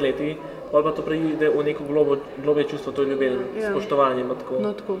traja do 2 leti, ali pa to preide v neko globje čustvo, to je ljubezen, spoštovanje. No,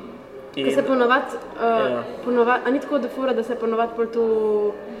 tako. Ko se ponovadi, a ni tako, da se ponovadi pol to,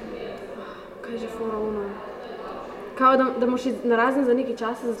 kaj je že fora ono? Kao da moraš iti narazen za nekaj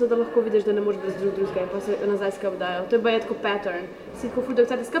časa, zato da lahko vidiš, da ne moreš brez drugega in pa se nazaj skupaj dajo. To je baje tako pattern. Si tako ful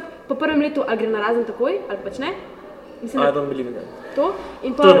dolgo skupaj, po prvem letu ali gre narazen takoj, ali pač ne. Mislim, I don't believe in that. To,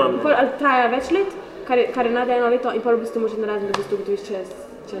 in pol ali traja več let, kar je nad 1 leto, in pol v bistvu moraš iti narazen, da v bistvu ugotoviš,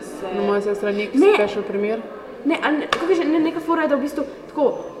 če se... Na moja sestra nek special primer. Ne, kako je že, neka fora je, da v bistvu tako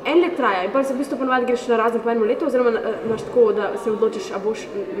 1 let traja in pa se v bistvu ponovadi greš narazen po 1 letu, oziroma imaš tako, da se odločiš, a boš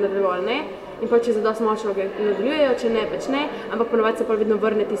nadaljeval ali ne. In pa če za dosti močno nadaljujejo, če ne, pač ne, ampak ponovadi se pa vedno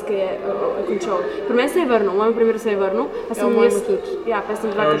vrne tisto, ki je končal. Pri meni se je vrnil, v mojem primeru se je vrnil. Pa sem tudi. Ja, pa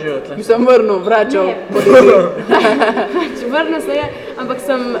sem dvakrat. Mi sem vrnil, vračal. Vrnil se je, ampak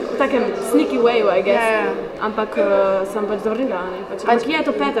sem v takem sneaky wayu, I guess. Ampak sem pač zavrnila, ne. Ampak je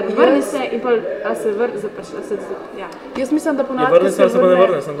to pattern, vrni se in pa se ja. Jaz mislim, da ponovadi, vrni se, ali se pa ne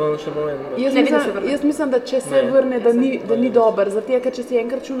vrne, sem to še pomeni. Jaz mislim, da če se vrne, da ni dober, zato ker če si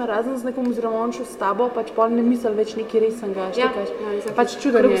enkrat šel narazen z nekom oziroma on šel s tabo, pač pol ne misel več nekaj resnega, pač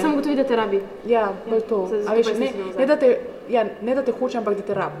čudanje. Ker sem ugotovil, da te rabi. Ja, bolj to. A veš, ne da te hoče, ampak da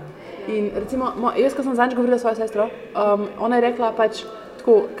te rabi. In recimo, jaz, ko sem zadnjič govorila s svojo sestro, ona je rekla pač,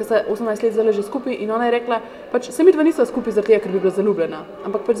 tako, ker se 18 let zdaj že skupaj in ona je rekla, pač se midva nisva skupaj zaradi tega, ker bi bila zaljubljena,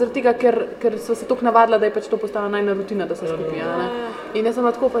 ampak pač zaradi tega, ker sva se toliko navadila, da je pač to postala najna rutina, da so skupaj, ne? In jaz sem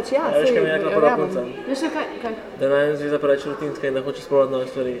bila tako pač, Veš, kaj mi je rekla prva punca? Veš, kaj? Da najna zveza preveč rutinska in da hoče sprovati nove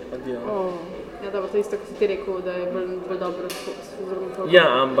stvari, adijo. Ja, dobro, to je isto, kot si ti rekel, da je bolj dobro s Ja,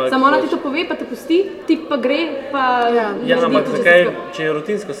 ampak... Samo ona ti to pove, pa te pusti, ti pa gre, pa... Ja, ampak zakaj, če je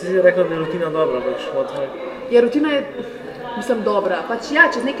rutinsko, si rekla, da je rutina dobra, pač, Ja, rutina je, mislim, dobra. Pač ja,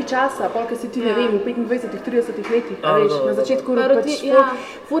 čez nekaj časa, polka si ti, ne vem, v 25-30 letih, veš, na začetku pač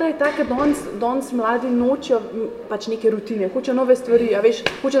fora je taka, danes mladi nočejo pač neke rutine, hočejo nove stvari, a veš,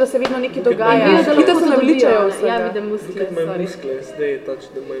 hočejo, da se vedno nekaj dogaja. Hitro se navličajo vse. Ja, vidim muskle, sorry. Imajo muskle, zdaj tač,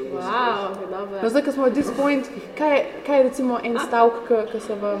 da imajo muskle. Wow, dobro. No, zdaj, ko smo at this point, kaj je recimo en stavk, ko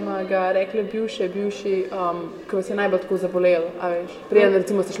so vam ga rekli bivši, ko vas je najbolj tako zabolel, a veš, prijem,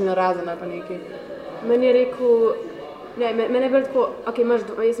 recimo ste šli narazen ali pa nekaj. Meni je rekel, ne, meni je bilo tako,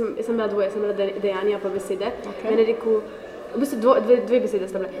 jaz sem bila dvoje, sem bila dejanja pa besede. Meni je rekel, v bistvu dve besede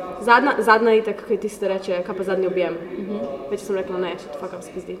sta bile. Zadnja itak, kaj tisto reče, kaj pa zadnji objem. Več sem rekla, ne, shit, fuck up,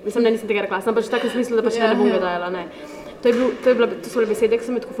 spizdi. Mislim, ne, nisem tega rekla, sem pač v takem smislu, da pač ne bom ga dajala, ne. To so bile besede, ki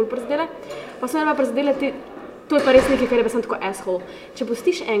so me tako ful prizadele. Pa so me bila prizadele, to je pa res nekaj, kar je pa sem tako asshole. Če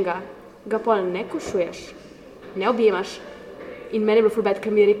pustiš enega, ga pol ne košuješ, ne objemaš, in meni je bilo ful bad,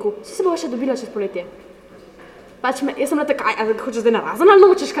 ker mi je rekel, se bova še dobila čez poletje. Pač jaz sem bila taka, a hočeš zdaj narazen ali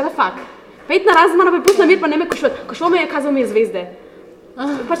nočeš, kaj da fuck? Pejt narazen, mana pa je pust na mir, pa ne me košovat. Košval me je, kazal mi je zvezde.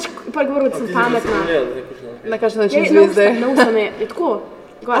 Pač govoril, da sem pametna. Na kakšen način zvezde? Na usta me je tako.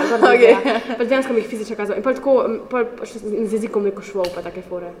 Pač dejansko mi jih fizično kazal. In pa tako, z jezikom me košval, pa take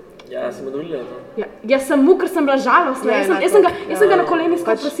fore. Ja, sem odolila to. Jaz sem mu, ker sem bila žalostna. Jaz sem ga na koleni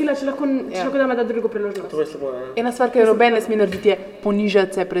skrat prosila, če lahko da me da drugo priložnost. To je slabo, ne? Ena stvar, ki je noben ne sme narediti, je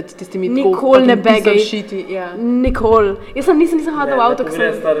ponižati se pred tistimi nikoli ne begaj. Ja. Nikoli. Jaz nisem hodila v avto, ker sem...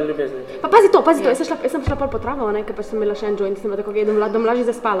 Ne, stare ljubezni. Pa pazi to, jaz sem šla pol po travah, ker pač sem imela še en joint, sem bila tako, da mlaži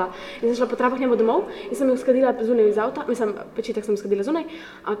zaspala. In sem šla po travah njemu domov in sem jo uskladila zunaj iz avta, mislim, pečitek sem uskladila zunaj,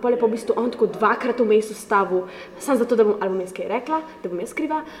 ampak pol je pa v bistvu on tako dvakrat vmes ustavil, samo zato, da bom ali bom jaz kaj rekla, da bom jaz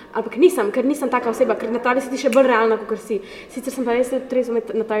kriva, ampak nisem, ker nisem taka oseba, ker na travi si ti še bolj realna, kakor si. Sicer sem pa res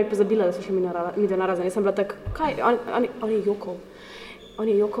na travi pozabila, da so še mi dve narazen. Jaz sem bila tak, kaj, on je jokal. On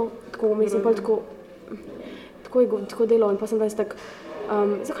je jokal, tako vmes in pol tako delal in pa sem bila res tak,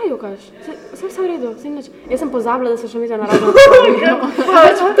 zakaj jokaš? Vse v redu, vse nič. Jaz sem pozabila, da so še mi dve narazen.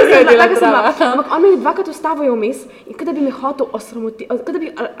 Ampak on me je dvakrat ustavil vmes in kada bi me hotel osramotiti, kada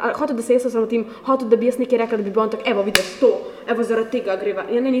bi hotel, da se jaz osramotim, hotel, da bi jaz nekaj rekla, da bi bil on tak, evo, vidiš to, evo, zaradi tega greva.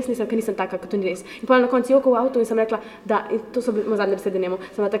 Ja, ne, nisem, ker nisem taka, ker to ni res. In pa na koncu jokal v avtu in sem rekla, da, in to so bile zadnje besede njemu,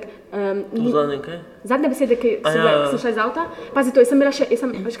 sem bila tak... Zadnje kaj? Zadnje besede, ki sem šla iz avta, pazi to, jaz sem bila še,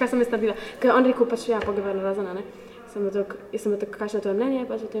 veš kaj sem jaz naredila, ker on rekel, pač ja, pogovarjala razana, ne. Jaz sem bila tako, kakšno je tvoje mnenje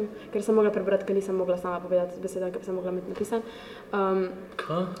pač o tem, ker sem mogla prebrati, ker nisem mogla sama povedati z besedami, ker sem mogla imeti napisan.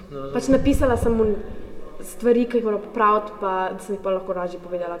 Kaj? Pač napisala sem mu, stvari, ki jih moram popraviti, pa da sem jih pa lahko raje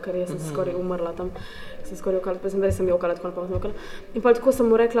povedala, ker jaz sem skoraj umrla tam. Sem skoraj jokala, pa sem jokala, tako napolno sem jokala. In pa tako sem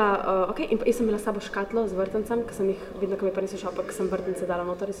mu rekla, in pa jaz sem imela s sabo škatlo z vrtancem, ker sem jih videla, ko mi pa niso šel, pa sem vrtance dala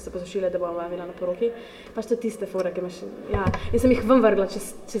noter in so se posušile, da bom imela na poroki. Pač to tiste fore, ki imaš, in sem jih ven vrgla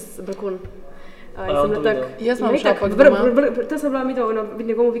čez balkon. Jaz sem šla pa doma. To sem bila mi na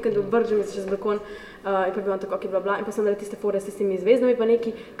njegovem vikendu, vržem se čez balkon in pa bi on tako, bla, in pa sem naredila tiste fore s tistimi zvezdami pa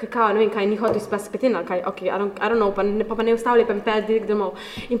neki, kakao, ne vem kaj, ni hotel izpasti petin ali kaj, I don't know, pa ne ustavili, pa mi pel direkt domov.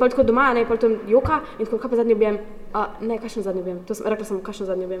 In pa tako doma, pa to joka in tako, kaj pa zadnji objem? Ne, kakšen zadnji objem? Rekla sem, kakšen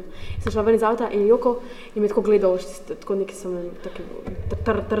zadnji objem? Sem šla ven iz avta in joko in me tako gledal, tako neki sem taki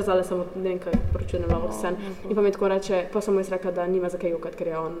trzala sem, ne vem kaj, poročil, ne vem, vse. In pa mi tako reče, pa sem mu jaz rekla, da nima za kaj jokati, ker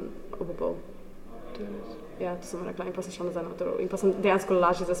je on obupal. Ja, to sem rekla in pa sem šla nazaj na avto in pa sem dejansko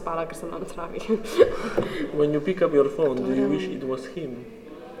lažje zaspala, ker sem na travi. When you pick up your phone, do you wish it was him?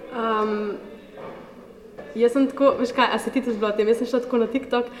 Jaz sem tako, veš kaj, a se ti to zbila o tem, jaz sem šla tako na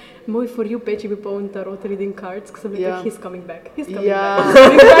TikTok, moj For You page je bil poln tarot reading cards, ko sem bila he's coming back, he's coming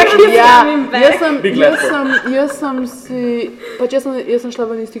back. Jaz sem si, pač jaz sem šla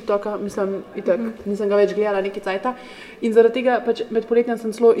ven iz TikToka, mislim, itak, nisem ga več gledala nekaj cajta in zaradi tega, pač med poletjem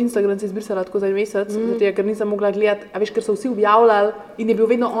sem celo Instagram si izbrisala tako za en mesec, zaradi tega, ker nisem mogla gledati, a veš, ker so vsi objavljali in je bil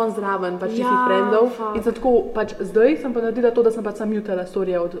vedno on zraven, pač tistih frendov in sem tako, pač zdaj sem pa naredila to, da sem pač sam mutala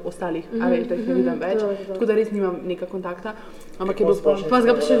storije od ostalih, a veš, da jih ne vidim več. Tako da res nimam neka kontakta, ampak je bilo splošno. Pa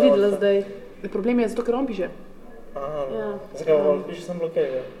ga pa še videla zdaj. Problem je zato, ker on piše. Zakaj on piše, sem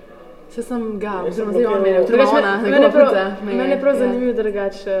blokiral? Se sem ga, oziroma zdaj on menil, tudi ona, nekova punca. Mene je prav zanimivo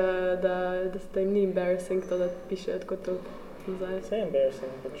drugač, da ste jim ni embarrassing to, da piše tako to nazaj. Vse je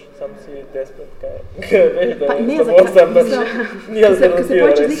embarrassing, pač sam si desperate, kaj veš, da s tobom sem pač ni alternativa. Ko se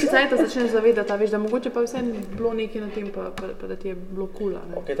počeš nekaj cajta začneš zavedati, veš, da mogoče pa vse bilo nekaj na tem, pa da ti je bilo cool.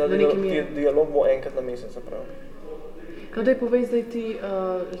 Ok, ta dialog bo enkrat na mesec, prav. No daj povej zdaj ti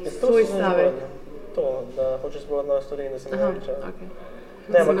svoj stavek. To, da hočeš sprovat nove stvari in da se ne pričala.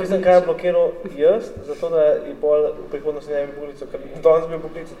 Ne, ampak sem kaj blokiral jaz, zato da je bolj v prihodnosti ne bi poklical, ker danes bi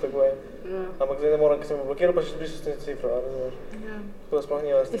poklical tako je. Ampak zdaj ne moram, ker sem blokiral, pa še zbrisal s tem cifra, razumeš? Tako da sploh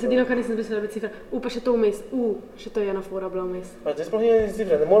ni vas. Jaz edino, kar nisem zbrisala bi cifra, pa še to vmes, še to je ena fora bila vmes. Zdaj sploh ni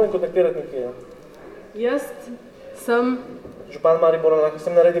cifra, ne morem kontaktirati nikje. Jaz sem... Župan Maribora, lahko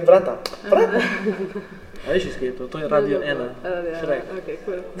sem naredim vrata. Vrata! A veš iskaj to je Radio 1. Šrek. Ok,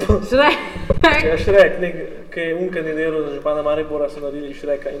 cool. Šrek! Ja, Šrek, ki je kandidiral za župana Maribora, so naredili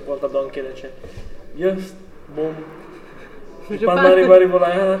Šreka in pol ta Don, ki reče, jaz bom župan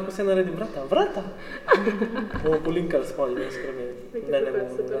Maribora, ja, lahko se naredim vrata. Vrata! Bomo polinkali spolj, ne skrmeli. Ne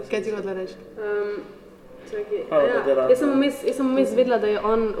bomo. Kaj ti hodila reči? Jaz sem vmes vedela, da je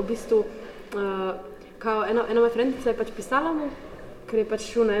on v bistvu, kao ena moja frendica je pač pisala mu, ker je pač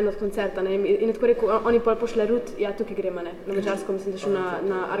šel na en od koncerta, ne, in je tako rekel, oni pol pošle Rut, ja, tukaj gremo, ne, na Mačarsko, mislim, da je šel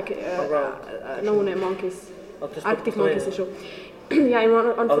na une Monkeys, Arctic Monkeys je šel. Ja, in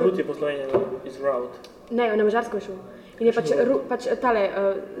on... A Rut je po Sloveniji iz Route? Ne, na Mačarsko je šel. In je pač tale,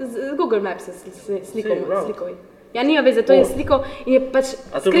 z Google Maps je slikal. Ja, nima veze, to je sliko in je pač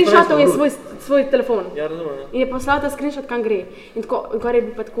screenshotov je svoj telefon. Ja, razumem, ja. In je poslal ta screenshot, kam gre. In tako, gor je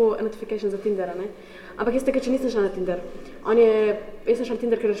bil pa tako notification za Tindera, ne. Ampak jaz takrat, če nisem šla na Tinder. Jaz sem šla na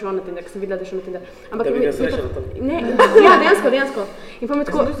Tinder, ker je šel na Tinder, ker sem videla, da je šel na Tinder. Da bi ga srečala tam? Ne, ja, dejansko. In pa me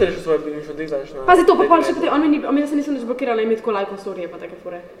tako... Jaz sem tudi rešil svoje bivše odlizaš na... Pazi to, pa pol še potem, on me nisem nič blokirala in mi tako lajkal storije pa take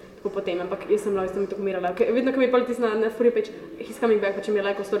fore. Tako potem, ampak jaz sem bila, jaz sem mi tako umirala. Vedno, ko mi je pol tisna na For You page, he's coming back, pa če mi je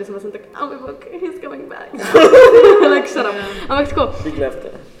lajkal story, sem tak, oh my bog, he's coming back. Like, shut up. Ampak tako... Big left,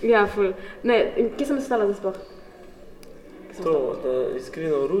 ja, full. Ne, kje sem ostala za sploh? To, da je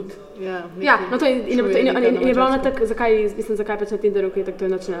screenal Rut. Ja, no to in je bila ona tak, zakaj pač na Tinderu, ker tako to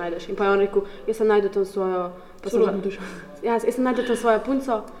je noč ne najdeš. In pa je on rekel, jaz sem najdu tam svojo... Surovno dušo. Ja, jaz sem najdu tam svojo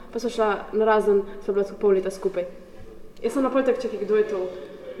punco, pa so šla na razen, so bila pol leta skupaj. Jaz sem napol tak, čakaj, kdo je to?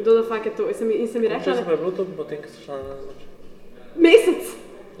 Kdo da fakt je to? In se mi rekla... Če se pa je bilo to potem, ko so šla na noč? Mesec!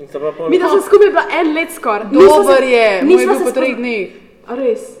 In sta bila pol... Mi da sem skupaj bila 1 let skor. Dober je, moj je bil po 3 dneh. A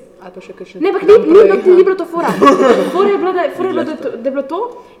res? Ali pa še kakšen... Ne, ampak ni bilo to fora. Fora je bilo, da je bilo to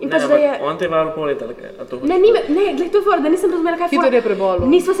in pač da je... Ne, ampak on te je vajal pol leta, a to... Ne, gled, to je fora, da nisem razumela, kaj je fora. Hitro je prebolel.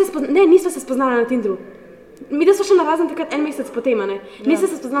 Nisva se spoznala na Tinderu. Mi da smo šli na razen takrat 1 mesec potem, ne. Nisva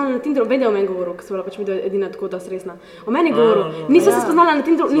se spoznala na Tinderu, vedno je o meni govoril, ker so bila pač mi edina tako da sresna. O meni je govoril. Nisva se spoznala na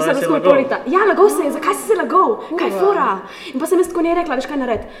Tinderu, nisva bila skupaj pol leta. Ja, lagal se je, zakaj si se lagal? Kaj je fora? In pa sem jaz tako njej rekla, veš kaj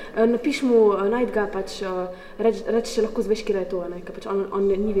nared, napiš mu, najd ga pač, reč, če lahko zveš, kje je to, ne, ker pač on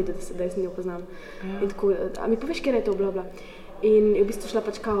ni vedel, da jaz njo poznam. In tako, a mi poveš, kje je to, bla bla. In je v bistvu šla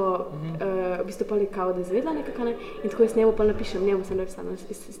pač kao, v bistvu pol je kao, da je zvedla nekako, ne? In tako jaz njemu pol napišem, njemu sem napisala,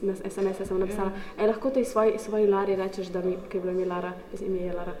 na SMS sem napisala, lahko tej svoji Lari rečeš, da mi, kaj je bilo ime Lara, ime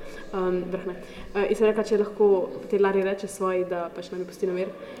je Lara, vrhne. In sem rekla, če lahko tej Lari rečeš svoji, da pač nam je pusti na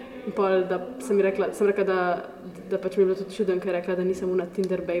mir. In pol, da sem rekla, da pač mi je bilo tudi čuden, ker je rekla, da nisem una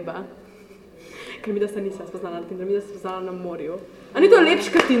Tinder bejba. Ker mi da se nisem spoznala na Tinder, mi da se spoznala na morju. A ni to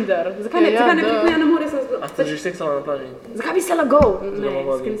lepši kot Tinder? Zakaj ne prikneja na morje? A ste že seksala na plaži? Zakaj bi se lagal?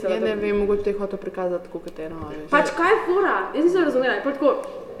 Ne vem, mogoče te je hotel prikazati, kako te eno. Pač kaj je fora? Jaz nisem razumela.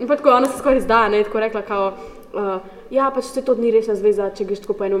 In pa tako ona se skoraj izda, ne, tako rekla kao, ja, pač to ni resna zveza, če greš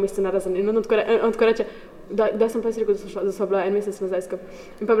tako po eno mesto narazen. In on tako reče, da sem pa jaz rekel, da sva bila en mesec nazaj skupaj.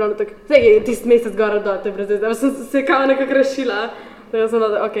 In pa je bila ono tako, zdaj je tisti mesec gora do te brez zveze, da sem se kao nekako rešila.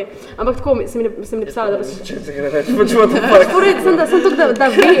 Okay. Ampak tako sem mi napisala, da pa Če se gre reči, počemo to pak.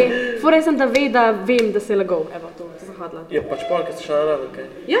 Fore sem, da ve, da vem, da se je lagal. Evo, to sem hodila. Je pač pol, ker ste šla na rado,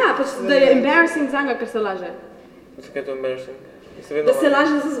 kaj? Ja, pač da je embarrassing za njega, ker se laže. Zakaj je to embarrassing? Da se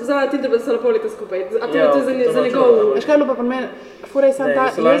laže, da sem vzala Tinder, da so na pol leta skupaj. A to je za njegov... Veš kaj je bilo pa pri meni? Fore sem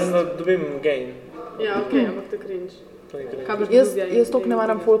ta... Ne, se laže, da dobim gain. Ja, okej, ampak to je cringe. Jaz toliko ne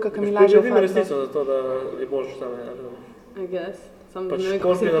maram folka, ki mi laže v faktu. Resnico za to, da je boljše stane. I guess. Pač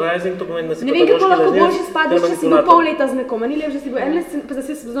confident to pomeni, da si ne vem, kako lahko boljše spadeš, če si bil pol leta z nekom. Ni lepše, da si bil en let, pa da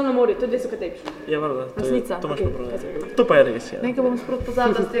si se na morju. To je 200 krat lepše. Ja, vrda. Resnica. To imaš problem. To pa je res, ja. Nekaj bom sprot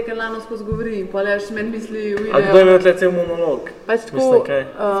pozabila, da ste ker Lano skozi govori in pol ješ meni misli v video. A kdo je imel tle cel monolog? Pač tako,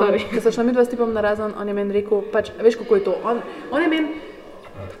 ko sem šla midva s tipom narazen, on je meni rekel, pač, veš kako je to, on je meni,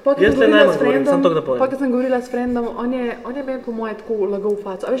 Jaz le najmanj govorim, samo to, da povem. Ko sem govorila s frendom, on je meni po moje tako lagal v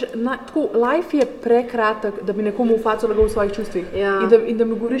faco. A veš, tako, life je prekratek, da bi nekomu v faco lagal v svojih čustvih. Ja. In da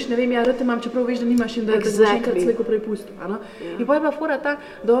mi govoriš, ne vem, ja, rad te imam, čeprav veš, da nimaš in da boš enkrat slejko prej pustil. In pa je bila fora ta,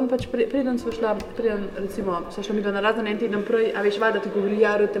 da on pač preden recimo, sva šla midva narazen en teden prej, a veš, valjda ti govori,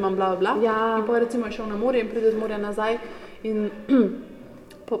 ja, rad te imam, bla, bla. Ja. In pa recimo je šel na morje in pride z morja nazaj in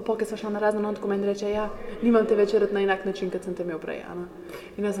Ko sva šla na razno, on tako meni reče, ja, nimam te več rad na enak način, kot sem te imel prej.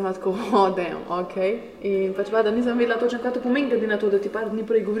 In jaz sem tako, damn, okej. In pač da nisem vedela točno, kaj to pomeni, glede na to, da ti par dni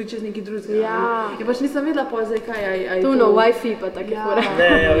prej govori čez neki drugega. Ja. In pač nisem vedela pa zdaj, kaj je to. No, Wi-Fi pa take fore.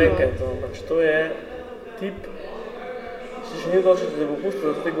 Ne, ja, vem, kaj je to. Pač to je tip, si še ni odločil, da te bo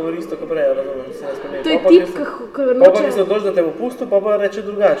pustil, da te govori isto, kot prej, razumeš, se ne spremeni. To je tip, ki noče... Pa ki se odloči, da te bo pustil, pa reče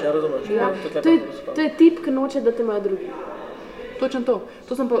drugače, razumeš. Ja. To je tip, ki noče, da te imajo drugi. Točno to.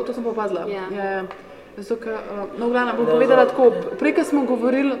 To sem pa opazila. Ja. Zato, no, glavno, bom povedala tako, prej, ko smo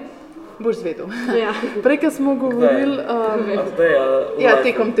govorili, boš zvedel. Ja. Prej, ko smo govorili,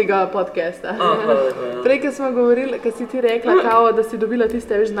 tekom tega podcasta. Prej, ko smo govorili, ko si ti rekla, kao, da si dobila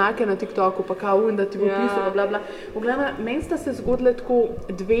tiste znake na TikToku, pa kao, da ti bo pisala, bla, bla. V glavnem, meni sta se zgodile tako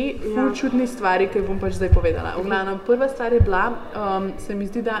dve ful čudni stvari, ki bom pač zdaj povedala. V glavnem, prva stvar je bila, se mi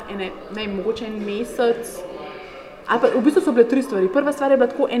zdi, da mogoče en mesec, v bistvu so bile tri stvari. Prva stvar je bila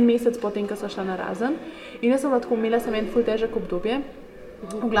tako en mesec potem, ko sva šla na razen. In jaz sem bila tako, imela sem en ful težek obdobje.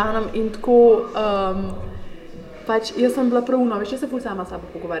 V glavnem, in tako, pač jaz sem bila prav veš, jaz se ful sama sabo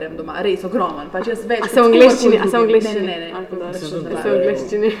pogovarjam doma, res ogromen. Pač jaz več. A se v angleščini? Ne. Se v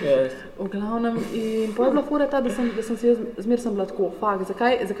angleščini. V glavnem, in potem je bila fora ta, da sem si zmer sem bila tako,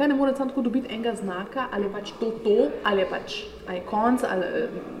 zakaj ne morem samo tako dobiti enega znaka, ali je pač to, ali je pač konc, ali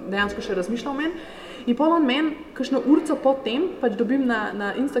dejansko še razmišlja o meni. In potem on meni, kakšno urco potem, pač dobim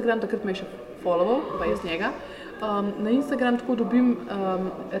na Instagram, takrat me je še followoval, pa jaz njega, na Instagram tako dobim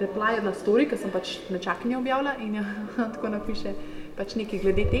reply na story, ker sem pač na čakanju objavila in tako napiše pač nekaj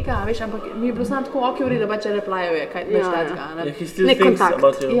glede tega, veš, ampak mi je bilo samo tako, v redu, pač replyjev je, kaj več tacga. Nek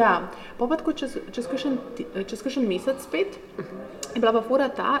kontakt. Ja, pa tako čez kakšen mesec spet, je bila pa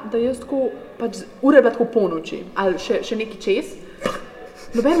fora ta, da jaz tako, pač ura je bila tako polnoči, ali še neki čez.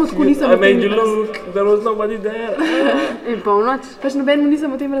 Nobenemu tako nisem I made you look, there was nobody there. In polnoč? Pač nobenemu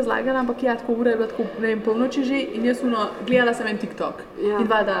nisem o tem razlagala, ampak ja, tako ura je bila tako, ne vem, polnoči že in jaz gledala sem en TikTok. Ja.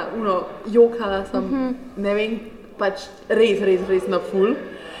 In valjda, jokala sem, ne vem, pač res na ful.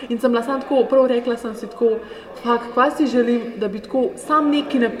 In sem bila samo tako, prav rekla sem si tako, kva si želim, da bi tako sam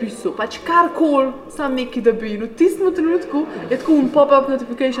nekaj napisal, pač karkoli, sam nekaj da bi. In v tistem trenutku je tako un pop-up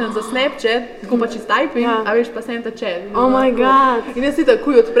notification za Snapchat, tako pač iz typing, a veš, pa sem ta chat. Oh my god. In jaz si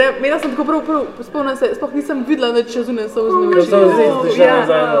tako odprem, imela sem tako prav, spomnim se, sploh nisem videla, da čez une so vznoviči. Ja,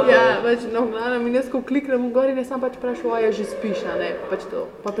 pač, no, glavno, in jaz ko kliknem v gor in jaz sam pač vprašal, že spiš, a ne, pač to,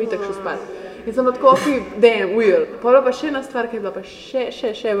 pa itak še spat. In sem bila tako, damn, weird. Pa bila pa še ena stvar, ki je bila pa še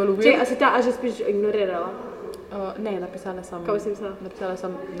bolj weird. A si ta že spiš ignorirala? Ne, napisala sem. Kaj si mislila? Napisala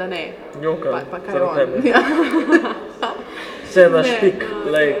sem, da ne. Joka, pa kaj on. Vse na špik,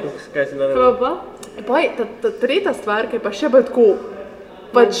 lej, kaj si naredila. Prav pa? Ta tretja stvar, ki je pa še bolj tako,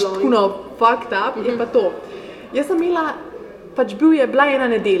 pač tako fucked up, je pa to. Jaz sem imela, bila ena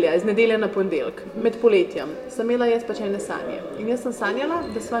nedelja, iz nedelje na ponedeljek, med poletjem, sem imela jaz pač ene sanje. In jaz sem sanjala,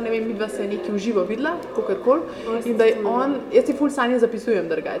 da sva, ne vem, midva se nekaj v živo videla, kakorkoli, in da je on, jaz si ful sanje zapisujem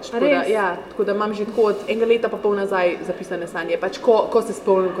drugače. Tako da imam že tako od enega leta pa pol nazaj zapisane sanje, pač ko se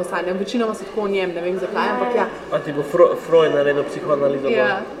spomnim, ko sanjam. Večinoma so tako o njem, ne vem zakaj, ampak ja. A ti bo Freud naredil psihoanalizo?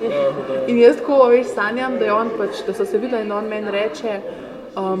 Ja. In jaz tako, veš, sanjam, da je on pač, da so se videla in on meni reče,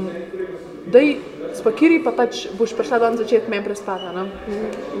 daj spakiri, pa pač boš prišla danes začeti meni prespata. No?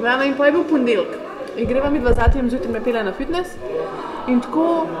 In pa je bil ponedeljek. In greva mi 20 zjutraj me pele na fitness in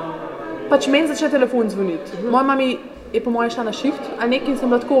tako pač meni začne telefon zvoniti. Moja mami je po moje šla na šift, a nekaj in sem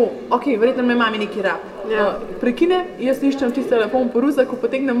bila tako, ok, verjetno me mami neki rab. Prekine, jaz iščem tisti telefon po ruzaku,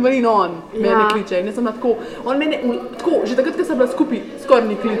 potegnem ven in on mene kliče. In jaz sem bila tako, on mene, tako, že takrat, ko sem bila skupaj, skoraj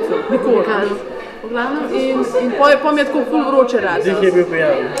ni klical, nikoli. In po mi je tako ful vroče rad. Zdaj je bil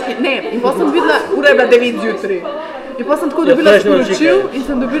pijan. Ne, in pa sem videla, ura je bila 9 zjutraj. In pa sem tako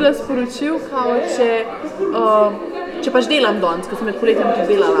dobila sporočil, kao, če pač delam danes, ko sem med poletjem tudi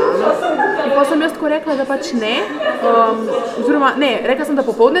delala. In pa sem jaz tako rekla, da pač ne, oziroma ne, rekla sem, da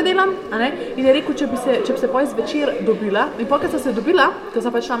popoldne delam, in je rekel, če bi se pa zvečer dobila. In pa, ko sem se dobila, ko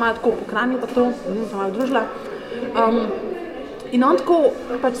sem pač šla malo tako po Kranju pa to, sem malo družila, in on tako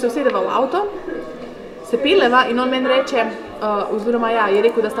pač se usedeva v avto, se peleva in on meni reče, oziroma je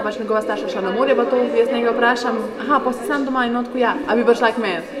rekel, da sta pač njegova starša šla na morje, pa to jaz njega vprašam, pa si sam doma in on tako, a bi prišla k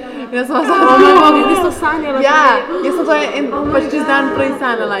meni. In jaz sem Niso sanjala. Ja, jaz sem to pač čez dan prej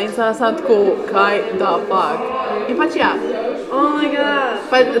sanjala in sem tako, kaj da fuck. In pač Oh my god.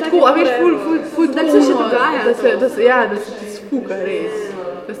 Pa tako, a veš, ful, da se še dogaja. Da se ti spuka, res.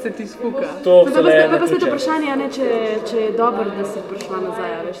 Da se ti spuka. Pa spet vprašanje, če je dobro, da si prišla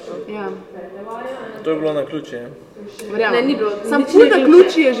nazaj, veš to. Ja. To je bilo na ključje. Ne, ni bilo. Sam ful na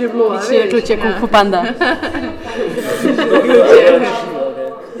ključje je že bilo, veš. Nič je ključje, Kung Fu Panda.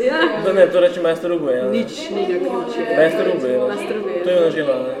 Da ne, to reči majster Ube, ja. Nič ni na ključje. Majster Ube, to je ona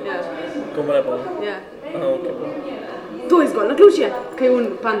žila, ne? Ja. Komu lepo? Ja. Aha, okej. To je zgolj na ključje, kaj je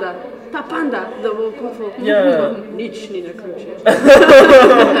panda. Ta panda, da bo Kung Fu. Ja. Nič ni na ključje.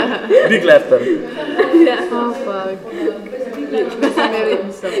 Big laughter. Ja. Oh, fuck.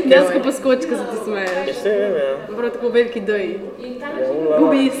 Jaz ko poskoč, ko se ti smeješ. Ja, se vem, ja. Prav tako veliki doj.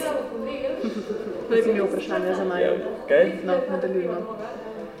 Bubis. To je mi vprašanje za Majo. Kaj? No, nadaljujemo.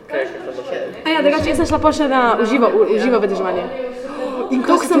 Kaj je vprašanje? Drugače, jaz sem šla pa še na uživo vedeževanje. In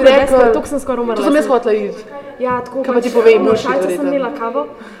kako si ti rekla? Toliko sem skoraj umrla. To sem jaz hotela iti. Ja, tako kaj pa ti povem, v šalcu sem imela kavo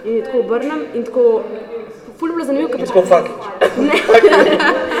in je tako obrnem in tako ful je bilo zanimivo, In tako fuck.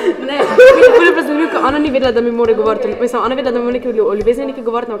 Ne, ful je bilo zanimivo, ona ni vedela, da mi mora govoriti. Mislim, ona vedela, da mi nekaj o ljubezni nekaj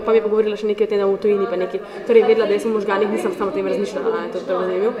govoriti, pa mi je pa govorila še nekaj o tem v tujini pa nekaj. Torej vedela, da jaz v možganih nisem samo o tem razmišljala, to je bilo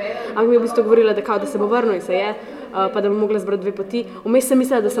zanimivo. Ampak mi je v bistvu govorila, da se bo vrnil in se je, pa da bom mogla zbrati 2 poti. Vmes sem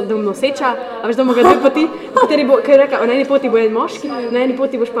mislila, da sem noseča, a veš, da bom mogla 2 poti, ker je rekla, na eni poti bo en moški, na eni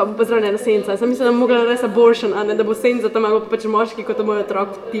poti boš pa zraven ena senca. Sem mislila, da bom mogla narediti abortion, a ne, da bo senca tam ali pač moški kot moj otrok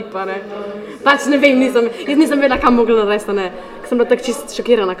tipa, ne. Pač ne vem, jaz nisem vedela, kam mogla narediti, ne. Sem bila tako čisto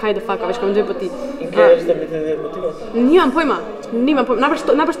šokirana, kaj da fuck, a veš, kam 2 poti. In kaj je zdaj biti 2 poti? Nimam pojma.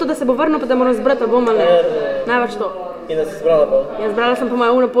 Najbrž to, da se bo vrnil, pa da moram zbrati album, ali ne. Najbrž to. In da si zbrala pa? Ja, zbrala sem pa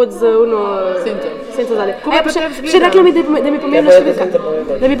moja uno pot z uno senco zadnje. Še rekla mi, da mi je pomembna številka.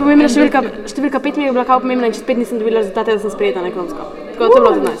 Da mi je pomembna številka 5 mi je bila kao pomembna in čez 5 nisem dobila rezultate, da sem sprejeta na ekonomsko. Tako da to je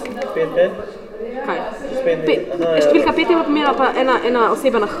bilo tudi nice. 5? Kaj? Številka 5 je bila pomembna pa ena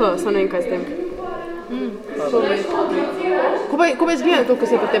oseba na H, samo ne vem kaj s tem. Ko pa izgleda to, ko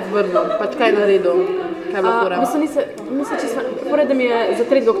se je pa te vrnil? Pač kaj je naredil? Kaj je bilo fora? Mislim, čisto fora, da mi je za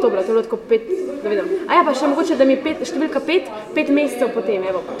 3. oktobra, to je bilo tako 5, da vidim. Ja, pa še mogoče, da mi je številka 5 mesecev potem,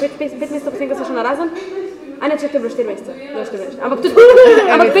 evo. 5 mesecev potem, ko sem šla na razen. A ne, če to je bilo 4 mesece. Ampak 5 mesecev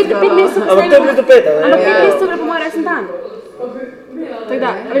potem. Ampak to je bilo do 5, ne? Ampak 5 mesecev je bilo po moj resen dan. Tako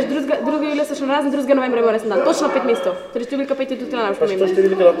da, veš, 2. julija sem šla na razen, 2. novembra je moj resen dan. Točno 5 mesecev. Torej številka 5 je tudi najbolj pomembna. Pa to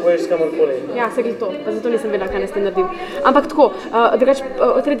številka lahko veš s kamorkoli. Ja, se gre to, pa zato nisem vedela, kaj naj s tem naredim. Ampak tako, drugače,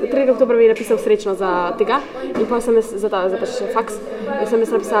 3. oktobra mi je napisal srečno za tega in pa sem jaz za pač faks in sem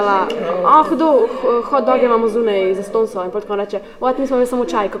jaz napisala, hot dog imamo zunaj za stonso in potem reče, mi smo imeli samo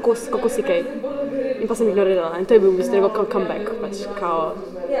čaj, kako si kaj? In pa sem ignorirala in to je bil v bistvu njegov comeback, pač kao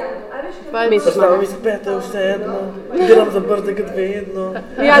mesec nama. Mi se pete vsejedno, delam za brzde kot vedno.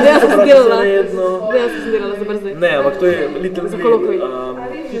 Ja, dejansko sem delala za brzde. Ne, ampak to je literally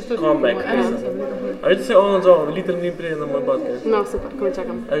comeback. A veš, da se je on odzval, Little ni prije na moj podcast? No, super, ko me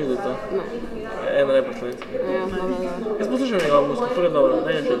čakam. A veš, da je to? Ne. En reper slovenski. Ja, no. Jaz poslušam njegov musko, to je dobro,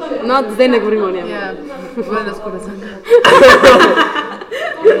 ne je všeč. No, zdaj ne govorimo o njem. Ja, vedno skoraj za ga.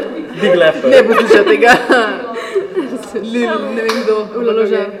 Big Leffer. Ne poslušaj tega. Lil, ne vem kdo. Ula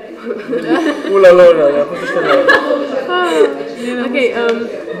loža. Ula loža, ja, poslušaj njega. Okej,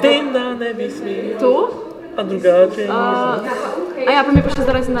 Vem, da ne bi smil, to? a drugače A ja, pa mi pa še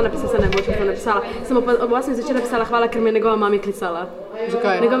zdaj sem dan napisala, se ne bo čisto napisala. Sem pa ob 8 začela napisala hvala, ker me je njegova mami klicala.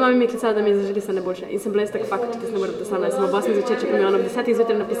 Zakaj? Njegova mami mi je klicala, da mi zaželi se ne boljše. In sem bila jaz tak fakt, da se ne morem pisala. Sem ob 8 začela, če pa mi je ona ob 10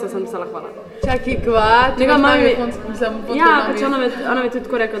 zjutraj napisala, sem napisala hvala. Čakaj, kva? Njegova mami mi... Ja, pač ona mi je tudi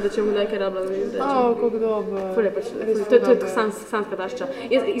tako rekla, da če bom kdaj kaj rabila, da mi reče. Kako dobro. Ful je pač, to je sanska tašča.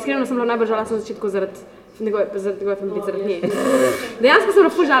 Iskreno sem bila najbolj žalostna na začetku zaradi njegove familije, zaradi nje. Dejansko sem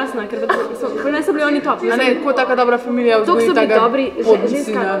bila ful žalostna, ker pri nas so bili oni top. A ne, kako taka dobra familija vzgoji taka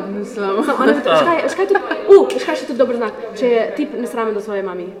podsina, mislim. Škaj še tudi dober znak, če je tip nesramen do svoje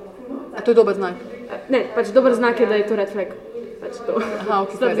mami. A to je dober znak? Ne, pač dober znak je, da je to red flag. Pač to. Aha,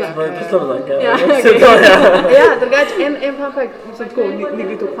 ok, slab znak. To je slab znak, ja. Ja, Ja, drugače, en fun fact, mislim tako, ni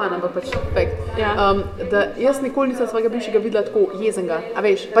bil to fan, ampak pač fact, da jaz nikoli nisem svojega bivšega videla tako jezenga, a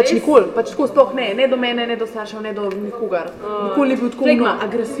veš, pač nikoli, pač tako sploh ne do mene, ne do staršev, ne do nikogar. Nikoli ni bil tako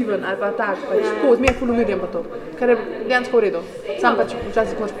agresiven ali pa tak, pač tako, zmeraj ful umirjen pa to, kar je dejansko v redu. Sam pač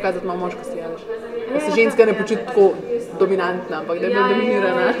včasih moraš pokazati malo moškosti, a veš. Da se ženska ne počuti tako dominantna, ampak da je bila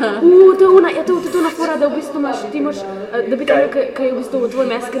dominirana. To je ona fora, da v bistvu imaš, ti moraš, da biti eno, kaj je v bistvu tvoj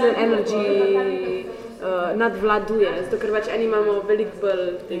masculine energy nadvladuje, zato ker več eni imamo veliko bolj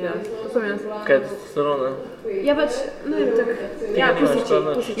tega. To sem jaz. Kaj je testosterona? Ja, pač, ne vem, tako, ja,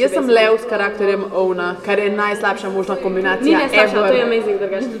 pusiči. Jaz sem lev s karakterjem ovna, kar je najslabša možna kombinacija Ni najslabša, ever. to je amazing,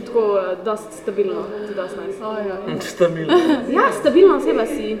 drugače, to je tako dost stabilno, to je dost nice. Stabilno. Ja, stabilna oseba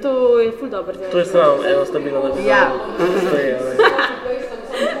si in to je ful dobro. To je samo eno stabilno napisano. Ja.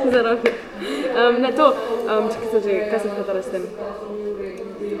 Za roke. Ne, to, kaj sem hotela s tem?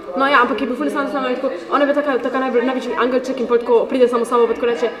 No ja, ampak je bil ful samo tako, ona je bila taka največji angelček in tako pride samo sabo pa tako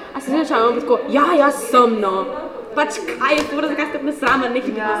reče, a se znača, on pa tako, ja, sem no. Pač kaj je fura, zakaj ste nesramen,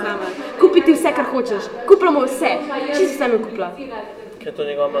 nekaj biti nesramen. Kupi ti vse, kar hočeš, kupljamo vse, čisto vse mi je kupila. Kaj je to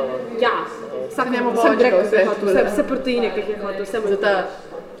njegova mama? Ja, vsak drek, vse proteine, ki jih je hotel, vse mu je ta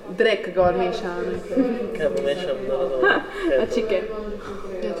drek, ki ga meša. Kaj bo mešam, da razumem? A čike.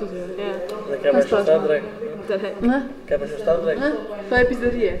 Ja, tudi je. Kaj bo še ostal drek? Kaj bo še ostal drek? To je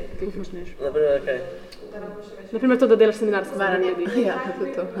pizzerije, ki jih počneš. Naprimer, kaj? Naprimer to, da delaš seminarstvo. Varanje. Ja, to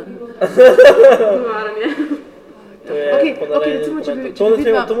je to. Varanje. To je ponarejanje.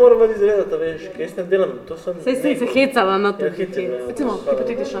 To moramo izredati, veš, kaj s tem delam. Sej si se hecala na to. Recimo,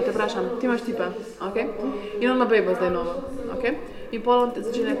 hipotetično, te vprašam, ti imaš tipa, ok? In on ima bebo zdaj novo, ok? In pol on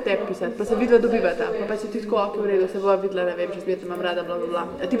začne tebi pisati, pa se vidva dobivata, pa si ti tako, ok, v redu, se bova videla, ne vem, če zbirate imam rada, bla, bla, bla.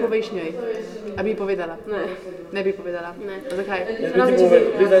 A ti poveš njoj? A bi ji povedala? Ne. Ne bi povedala? Ne. A zakaj? Jaz bi ti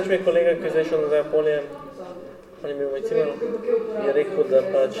povedal, znaš mi je kolega, ki je zdaj šel nazaj v polje, on je bil moj cimer, je rekel, da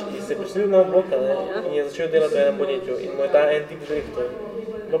pač se je prisilil na bloka, ne, in je začel delati v enem podjetju in mu je ta en tip žrihtel.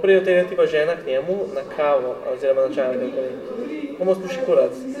 No, prije od tega tipa žena k njemu na kavo, oziroma na čaj, kakoli. Komu spuši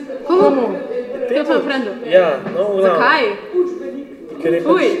kurac. Komu? To je tvoj friendu? Ja, no, v glavu. Zakaj? Ker je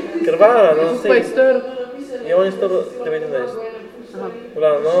pač krvara, no, Pa je star? Je on je star 29. V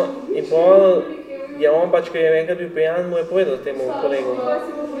glavu, no, in pol je on pač, ko je enkrat bil pijan, mu je povedal temu kolegu,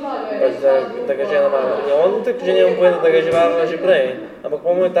 pač, da ga žena vara. In je on tako že njemu povedal, da ga je varala že prej, ampak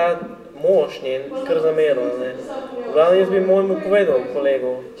pa mu je ta mož njen kar zameril, ne. V glavu, jaz bi mojemu povedal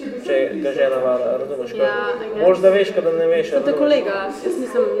kolegu, če ga žena vara, razumeš, ko? Boš da veš, kad da ne veš, To je kolega, jaz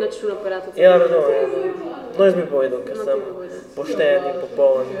nisem nič čula operatoca. Ja, razumem. No, jaz bi povedal, ker sem pošten in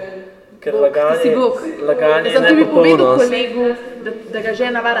popoln. Ker laganje je nepopolnost. Zato bi povedal kolegu, da ga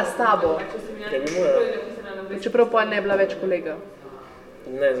žena vara s tabo. Kaj bi mu, ja? Čeprav pa ne bila več kolega.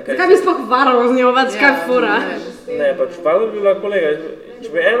 Ne, zakaj? Zakaj bi sploh varalo z njo, več kaj fura? Ne, pač hvala bi bila kolega. Če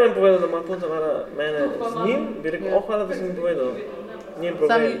bi eno jim povedal, da moja punca vara mene z njim, bi rekel, hvala, da si mi povedal. Njen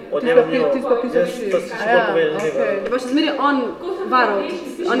problem, od njega mimo, jaz pa si še bolj povedal z njega. Pa še zmeri on varal,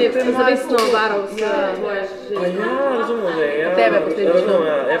 on je zavestno varal svoje A žene. ja, razumem zdaj, ja. Tebe posledično. Razumem,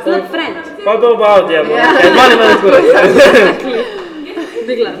 ja. Sled friend. Pa bo about, ja, bo. Mali mene tako.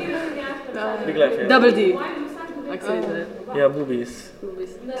 Big love. Big life, ja. Double D. Akselite. Ja, boobies.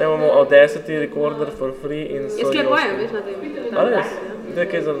 Zdaj imamo Audacity recorder for free in Jaz kje pojem, veš, na tem. A res? Zdaj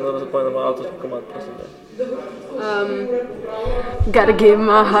kaj za zapojem na avtorski komad, prosim te. Gotta give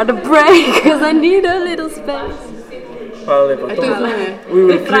my heart a break, cause I need a little space. Hvala lepa. To je zunaj. We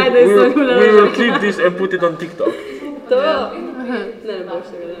will Friday clip this and put it on TikTok. To? Ne, boš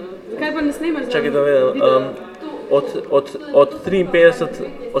še gledamo. Zakaj pa ne snemaš? Čakaj, da vidim. Od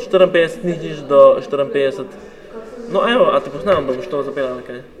 54 nič do 54. No evo, a te posnamem, da boš to zapela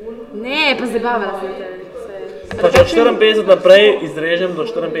nekaj? Ne, pa zabavala sem te. Pač od 54 naprej izrežem do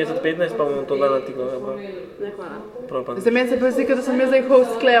 54:15, pa bomo to dali na TikTok. Ne, hvala. Za meni se pa zdi, da sem jaz zdaj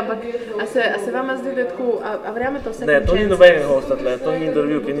host tle, ampak a se vama zdi, da je tako, a verjamete vse? Ne, to ni nobenega hosta tle, to ni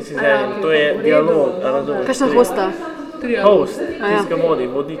intervju, ki nisi z enim, to je dialog, a razumeš? Kakšna hosta? Host, tiska modi,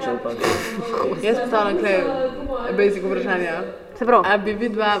 vodičev pa. Jaz postavljam tle basic vprašanja. Se prav. A bi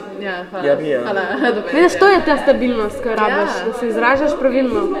vidva, ja, hvala. Ja, bi, ja. Hvala, dobro. Vidiš, to je ta stabilnost, ko jo rabiš, da se izražaš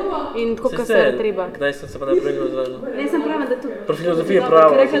pravilno in tako, kot se treba. Kdaj sem se pa nepravilno izražal? Ne, sem prava, da tu. Pro filozofije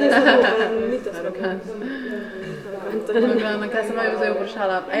pravo. Rekla, da je to ni to spokaj. Na kaj sem vaju zdaj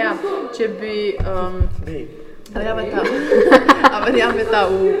vprašala? A ja, če bi, verjameta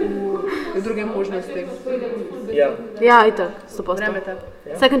v druge možnosti. Ja. Ja, itak, 100%. Verjameta.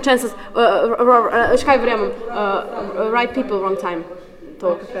 Second chances, škaj verjamem, right people, wrong time.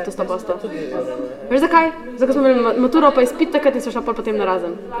 To 100%. Veš zakaj? Zakaj smo imeli maturo pa izpit takrat in so šla potem na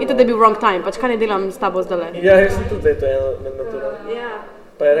razen. Itak, da je bil wrong time, pač kaj ne delam s tabo zdajle. Ja, jaz sem tudi zdaj to eno med maturo. Ja.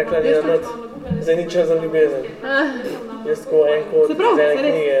 Pa je rekla, da zdaj ni čas za ljubezen. Jaz tako en kod iz ene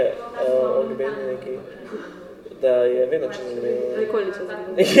knjige o ljubezni neki, da je vedno čas za ljubezen. Nikoli ni čas za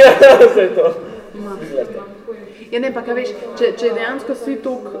ljubezen. Ja, vse to. Ja, ne, pa kaj veš, če dejansko si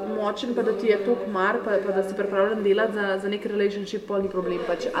toliko močen, pa da ti je toliko mar, pa da si pripravljen delati za nek relationship, pol ni problem,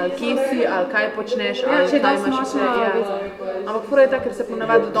 pač ali kje si, ali kaj počneš, ali kaj imaš vse. Ampak fora je ta, ker se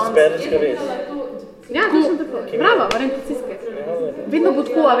ponavadi danes... Sperečka vez. Ja, točno tako. Bravo, orientacijske. Vedno bo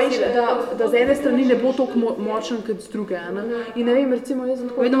tako, a veš, da z ene strani ne bo toliko močen kot z druge, ne? In ne vem, recimo, jaz sem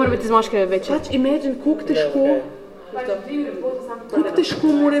tako... Vedno mora biti z moške večje. Pač imagine, koliko težko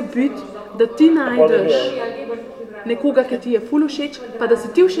mora biti, da ti najdeš nekoga, ki ti je ful všeč, pa da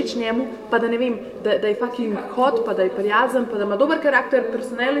si ti všeč njemu, pa da ne vem, da je fucking hot, pa da je prijazen, pa da ima dober karakter,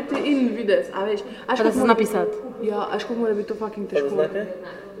 personality in videz, a veš. Pa da se zna pisati. Ja, a školiko mora biti to fucking težko.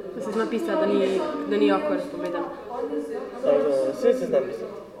 Da se zna pisati, da ni awkward povedano. Vse se zna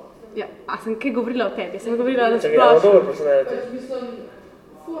pisati. Ja, a sem kaj govorila o tebi? Sem govorila, da Čakaj, ima dober personality.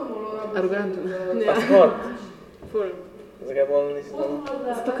 Arrogantno. A si hot? Ful. Zakaj bolj nisi znala?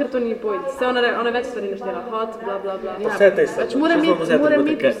 Zato, ker to ni point. Vse ona več stvari naštela. Hot, bla, bla, bla. Vse te stvari. Pač mora imeti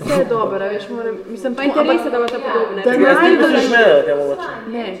vse dobro, veš, mislim, Pa interese, da ima ta podobne. Da Jaz ti poslušaš mene, da te mogoče.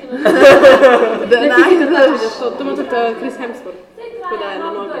 Ne. Da najdeš. To ima tudi Chris Hemsworth. Tako da je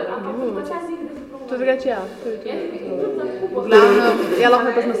na noge. To je drugače, ja. V glavnem, ja, lahko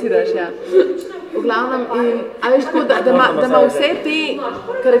me pa zmasiraš, ja. V glavnem, a veš tako, da ima vse te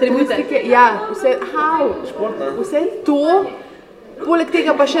karakteristike, ja, vse to, poleg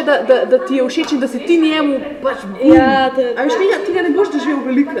tega pa še, da ti je všeč in da si ti njemu pač bum. Ja, a veš, tega ne boš doživel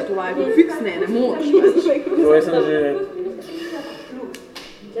velikrat v live, fiks ne moreš. Jo, jaz sem že...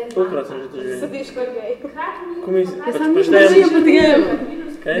 Kolikrat sem že to živel? Sediš kot gej. Jaz sem nič držil pod gejem.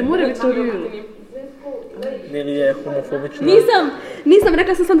 Ne more biti to real. Neli je homofobična. Nisem,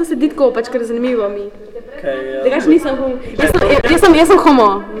 rekla sem, da sedi tako, pač, ker je zanimivo mi. Kaj, ja. Drugač nisem homo. Jaz sem homo.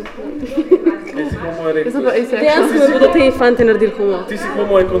 Kaj si homo je Jaz sem rekel? pa asexual. Dejansko me bodo te fanti naredili homo. Ti si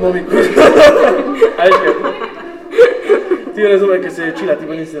homo ekonomikus. Ajš ga. Ti razume, ker se je učila, ti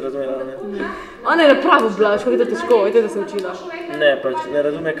pa nisi razumela, ne? Ona je pravo blaš, kako je to težko, vidite, da se učila. Ne, pač ne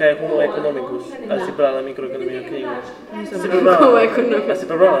razume, kaj je homo ekonomikus. Ali si brala mikroekonomijo knjigo? Nisem Si brala. prebrala? A si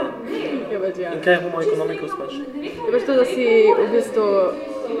prebrala? Ja, pač ja. In kaj je homo ekonomikus pač? Je pač to, da si v bistvu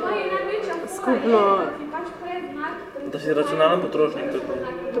skupno, Da si racionalen potrošnik, to je to.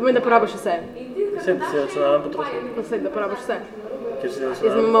 to pomeni, da porabiš vse. Vse, da si racionalen potrošnik. Vse, da porabiš vse. Ker si Jaz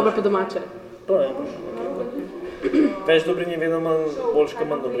racionalen imam oba po domače. To je. Več dobrin je vedno boljš, kot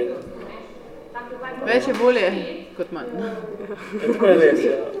manj dobrin. Več je bolje kot manj. Tako je res,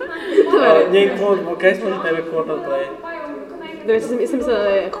 ja. Njen kvot, kaj smo že tebe kvotali prej? Jaz sem mislila, da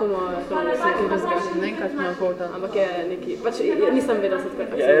je homo, se nekaj vizga. Ne vem, kaj smo kvotali. Ampak je neki, pač nisem vedela se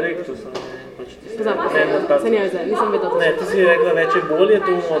tako. Ja, erectus, pač ti si. Poznam, se nije zdaj, nisem vedela. Ne, ti si rekla, več je bolje,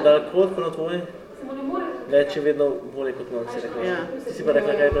 to bomo dali kvot pa na tvoj. Več je vedno bolje kot manj, si rekla. Ja. Ti si pa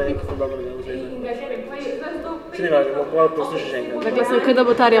rekla, kaj je prej nekaj podobnega v zvezi. Si ne važno, bomo hvala poslušaš enkrat. Rekla sem, kaj da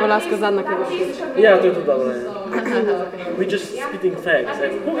bo Tarjeva laska zadnja, kaj bo všeč. Ja, to je tudi dobro, ja. We just spitting facts,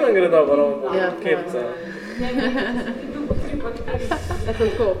 koliko nam gre dobro, Ja. kepca. Ja sem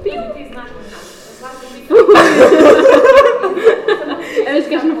tako. Veš,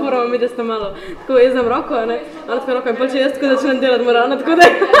 kakšno foro mi, da sta malo. Tako jaz znam roko, ne? Ona tako roko in pol, če jaz tako začnem delati, mora ona tako da.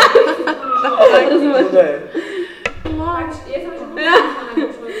 Razumeš? Ne. Ja.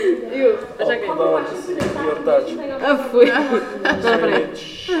 Ju, a čakaj. pa dobro, če si your touch. Fuj. Naprej.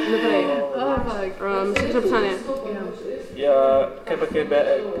 Še kakšno vprašanje? Ja, kaj pa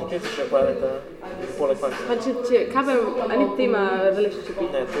kaj si še ukvarjate poleg faksa? Pa kaj pa, a ni tema relationship?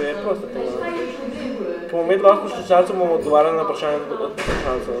 Ne, to je prosta tema. Ko bomo imeli lahko poslušalcev, bomo odgovarjali na vprašanje od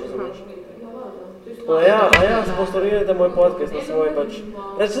poslušalcev, razumeš? Tako da ja, sponsorirajte moj podcast na svoj pač.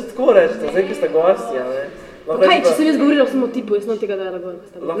 Rečete tako rečete, zdaj, ki ste gosti, ja, ne? Kaj, če sem jaz govorila samo o tipu, jaz sem tega dala gor.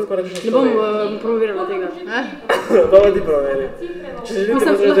 Ne bom promovirala tega. Dobro ti proveri. Če želite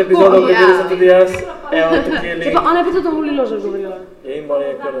poslušati epizodo, v kateri sem tudi jaz, evo, tukaj link. Ona je pa tudi o Lilo že govorila. Je in bolj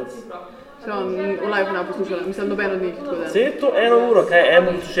je kurac. Se vam v live ne poslušala, mislim, noben od njih, tako da. Se je to 1 uro, kaj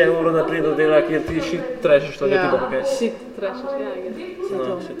eno še 1 uro naprej do dela, kjer ti shit trashiš to, tipa pa kaj? Shit trashiš, ja,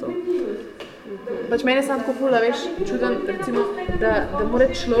 No, še to. Pač mene sam tako fula, veš, čuden, recimo, da mora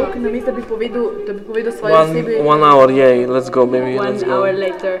človek namesto, da bi povedal svoje osebi. 1 hour, yay, let's go, baby, 1 hour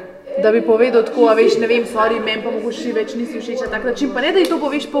later. Da bi povedal tako, a veš, ne vem, sorry, meni pa mogoče več nisi všeč na tak način, pa ne da ji to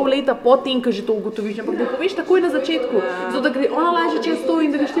poveš pol leta po tem, ko že to ugotoviš, ampak da ji poveš takoj na začetku, zato da gre ona lažje čez to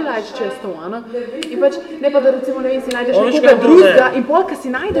in da greš ti lažje čez to, ano? In pač, ne pa da recimo, ne vem, si najdeš nekoga drugega in pol, ko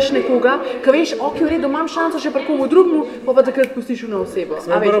si najdeš nekoga, ko veš, ok, v redu, imam šanso še pri komu drugmu, pa takrat pustiš na osebo.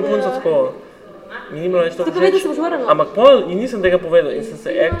 Sem prvo punco tako. Mi ni bilo več to všeč, ampak pol in nisem tega povedal in sem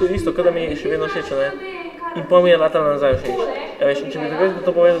se aktu isto, kada mi je še vedno všeč, ne? In pol mi je latala nazaj všeč. Ja, veš, in če bi takrat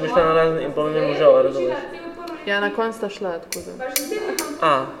to povedal, bi šla narazen in pol mi je možal, razumeš? Ja, na konc sta šla, tako da.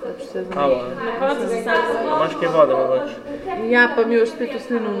 Ava. Na koncu se sam. A imaš kaj vode, mogoč? Ja, pa mi jo spet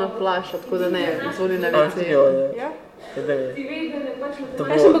uslinil na flaša, tako da ne, zvoli na A, WC. ti vode. Ja? Zdaj mi. Ja,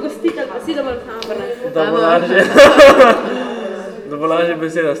 sem pa gostitelj, pa si dovolj kamera. Da bo lažje. Da bo lažje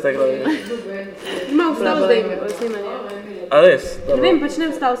beseda stekla. Ima vstav zdaj snimanje. A res? Ne vem, pač ne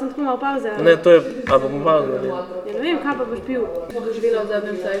vstav, sem tako malo pauze. Ne, to je, a bomo pauze naredili. Ja, ne vem, kaj pa boš pil. Doživela v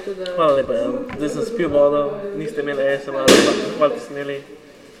zadnjem sajtu, da... Hvala lepa, ja. Zdaj sem spil vodo, niste imeli ASMR, hvala ti se Neli.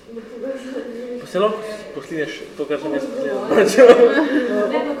 Pa se lahko poslineš to, kar sem jaz poslinil.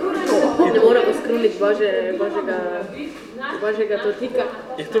 Ne mora poskruliti božjega totika.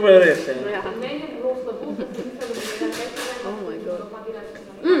 To bo res, ja. Ja. Oh my god.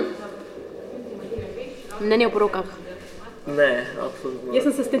 Mnenje o porokah. Ne, absolutno. Jaz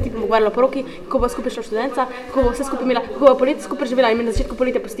sem se s tem tipom pogovarjala o poroki, ko bo skupaj šla študenca, ko bo vse skupaj imela, ko bo poletje skupaj živela in me na začetku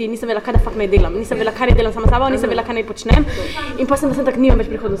poletja pusti, nisem vedela, kaj da fakt naj delam, nisem vedela, kaj naj delam sama sabo, nisem vedela, kaj naj počnem in pa sem tak, nimam več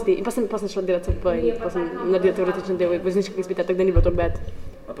prihodnosti in pa sem šla delati CP in pa sem naredila teoretični del vozniškega izpita, tako da ni bilo to bad.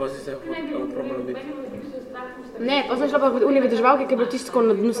 A pa si se probala biti? Ne, pa sem šla pa v univi doživalke, ker je bilo tisto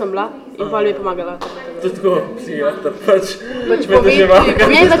na dnu sem bila in pa mi je pomagala. To je tako psihiater, pač Povedi,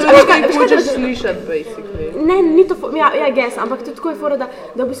 kaj hočeš slišati, basically. Ne, ni to, ja, guess, ampak to je tako je fora, da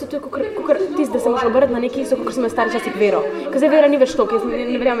v bistvu to je kakor tisto, da se moraš obrati na neki isto, kakor sem jaz stari časih vero. Ker zdaj vera ni več to, ker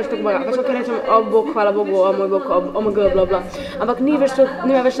ne verjamem več to Boga. Pač kakor rečem, o Bog, hvala Bogu, o moj Bog, o mg, bla bla. Ampak nima več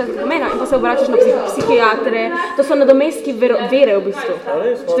tega pomena in pa se obračaš na psihiatre, to so nadomestki vere v bistvu,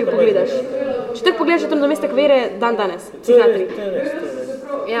 če tako pogledaš. Če tako pogledaš, je to nadomestek vere danes, psihiatri.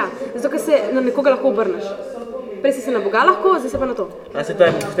 Ja, zato ker se na nekoga lahko obrneš. Prej si se na Boga lahko, zdaj se pa na to. A se to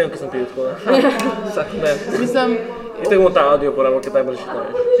je potem, ko sem pil tako, da? Ne. Mislim, In tako bomo ta audio uporabljali, kaj najbolj šitno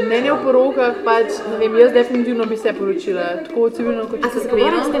veš. mnenje o porokah, pač, ne vem, jaz definitivno bi se poročila, tako civilno kot A ste se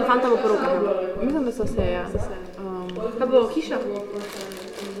pogovarjali s tem fantom o porokah? Mislim, da so se, ja. Kaj bo hiša?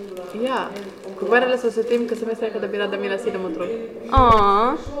 Ja, pogovarjala so se o tem, ko sem jaz rekla, da bi rada imela 7 otrok.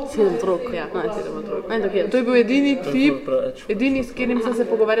 7 otrok. Ja, 7 otrok. Okay. To je bil edini tip, edini, s katerim sem se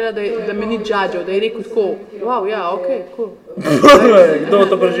pogovarjala, da me ni judgeal, da je rekel tako, wow, ja, okej, cool. Kdo bo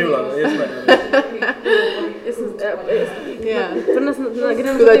to preživljal? Jaz ne. Ja. Pri nas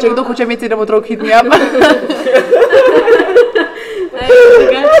gremo Tako da, če kdo hoče imeti 7 otrok, hit me up.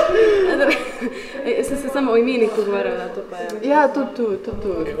 Jaz sem se samo o imenih pogovarjala, to pa je. Ja, tudi tu.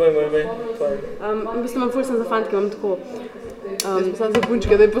 Kako je moj ime? V bistvu imam ful sem za fantke, imam tako. Jaz pa sem za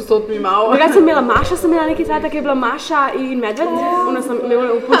punčke, da je posod mi malo. Drugače sem imela Maša, sem imela nekaj cajta, ki je bila Maša in Medved. Ona sem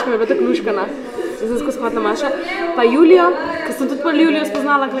imela v punčkah, je bila tako luškana. Jaz sem skozi hvatla Maša. Pa Julijo, ker sem tudi Julijo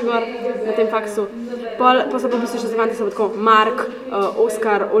spoznala gor na tem faksu. Pa so pa v bistvu še za fantke, so tako Mark,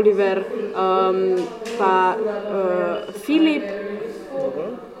 Oskar, Oliver, pa Filip,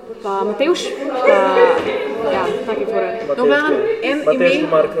 pa Matevš, pa ja, taki fore. Matevš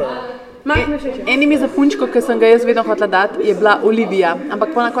Mark, En ime za punčko, ki sem ga jaz vedno hotela dati, je bila Olivija. Ampak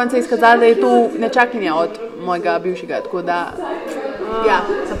pa na koncu je izkazala, da je to nečakinja od mojega bivšega, tako da... Ja,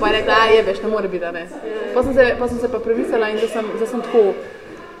 sem pa rekla, je veš, ne more biti, da ne. Pa sem se pa premislila in da sem tako...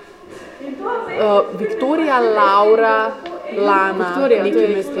 Viktorija, Laura, Lana, nekaj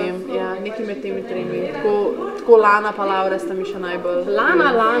med tem. Ja, nekaj med temi tremi. Tako Lana pa Laura sta mi še najbolj...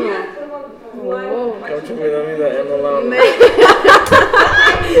 Lano. Kaj če bi nam videla eno lano? Ne.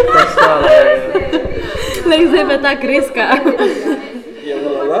 Ta stala je. Lej, zdaj pa tak reska. Je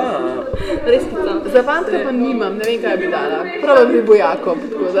lala. Reskica. Za fantka pa nimam, ne vem kaj bi dala. Prvo bi bil Jakob,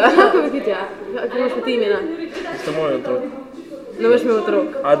 tako da. Kako bi biti, ja? Kako imaš pa ti imena? Ste moj otrok. Ne veš mi otrok.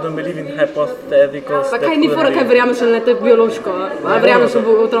 I don't believe in hypothetical Pa kaj ni fora, kaj verjameš ali ne, to je biološko. A verjameš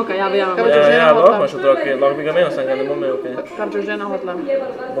v otroka, ja verjamem. Ja, lahko imaš otroke, lahko bi ga imel, sem ga ne bom imel, okej. Kar če žena hotla.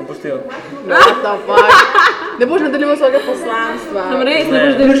 Bom pustil. What the fuck? Ne boš nadaljeval svojega poslanstva. Sam res, ne Ne.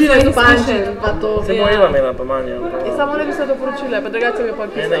 boš Družina delil Zupančič, pa to. Se bo Ela imela pa manje. In samo ne bi se to poročila, pa drugače bi pa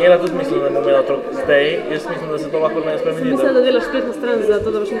Ne, pisala. Ela tudi mislim, da ne bo imela otrok zdaj, jaz mislim, da se to lahko meni spremeni. Mislim, da delaš spletno stran za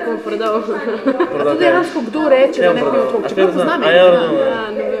to, da boš nekomu prodal. To dejansko kdo reče, da ne bi otrok, čeprav poznam A ja, razumem.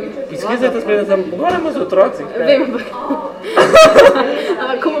 Ja, ne vem. Izkizajte sprednje, sem pogovarjamo z otroci. Vem, ampak...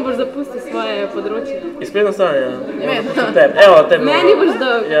 Ampak komu boš zapustil svoje področje? Izpredno stanje, ja. vem. Evo, tebi. Meni boš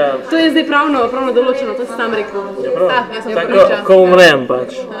dal. Ja. To je zdaj pravno določeno, to si sam rekel. Ja, prav. Jaz sem Tako, priča. ko umrem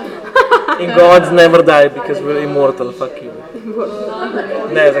pač. In gods never die because we're immortal, fuck you.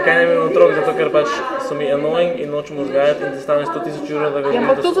 Ne, zakaj ne bi imel otrok? Zato, ker pač so mi annoying in nočem vzgajati in ti stane 100.000 evrov, da ga Ja,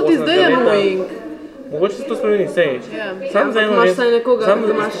 ampak to so ti zdaj annoying. Mogoče se to spremeni, sej. Ja. Sam za eno Imaš žensko, vsaj nekoga, sam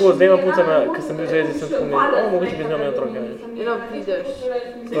da imaš- tako z dvema pucama, ko sem bil v zvezi, sem tako mislil, mogoče bi z njom imel otroke, veš. Eno, vidiš.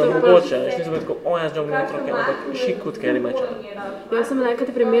 To je mogoče, veš, nisem bil tako, jaz z njom imel otroke, ampak she could carry my child. Jaz sem imel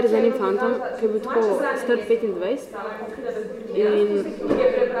enkrat primer z enim fantom, ki je bil tako star 25 in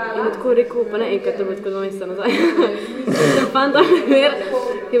je tako rekel, pa ne enkrat, to je bil tako 2 meseca nazaj. Sem fanta primer,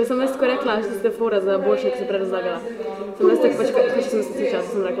 ki pa sem jaz tako rekla, što ste fora za boljše, ki se prej razlagala. Sem jaz tako pač, kaj če sem se srečala,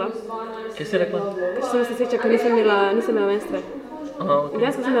 sem rekla. Kaj si rekla? Kaj če sem se srečala, ker nisem imela menstre. Aha, ok.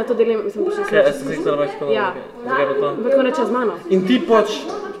 Dejansko sem imela to dilemo, mislim, da še Kaj, jaz sem se izdala več Ja. Zakaj pa to? Ampak ko reče z mano. In ti pač,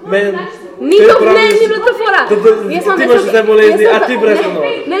 men... Ni to, ne, ni bilo to fora. Ti imaš zdaj bolezni, a ti brez ponov.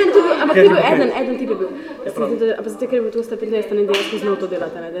 Ne, ampak ti bil eden tip je bil. Ja, prav. Ampak zato, ker je bil tu 115, ne dejansko znal to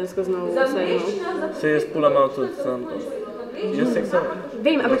delati, ne, dejansko znal vse znal. Se jaz pula malo tudi, sam to. Jaz seksam.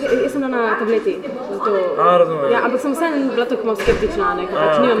 Vem, ampak jaz sem na tableti, zato... Razumem. Ja, ampak sem vseeno bila tako malo skeptična, ne, ker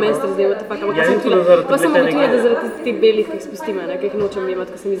pač nimam menstra zdaj, what the fuck, ampak Ja, sem ni tudi zaradi pa sem tablete ugotovila, nekaj. da zaradi teh belih, ki jih spustim, ne, ki jih nočem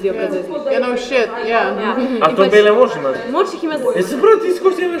imati, ko se mi zdijo predzvezni. Ja, no shit, ja. Ja. A In to pač bele moš imati? Moč jih imati... Jaz se prav, ti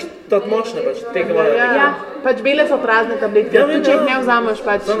skozi imaš tat močne, pač, te kamare. Ja. Pač bele so prazne tabletke, Ja, tudi vem, če jih ja. ne vzameš,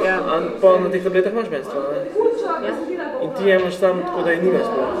 pač, ja. Pa na teh tabletah imaš menstvo, ne? Ja. In ti jemaš tam tako, da je nimaš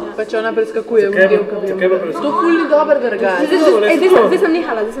sploh. Pač ona preskakuje v Zakaj pa- delka. zakaj pa preskakuje? To ful ni dober drgač. Zdaj sem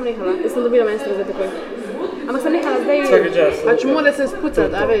nehala, jaz sem dobila menstra zdaj takoj. Ampak sem nehala zdaj... Vsaki čas. Pač mora se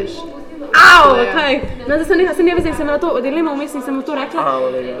spucati, a veš. Au, kaj? No, zdaj sem nehala, sem ne vem, sem imela to dilemo vmes in sem mu to rekla. Au,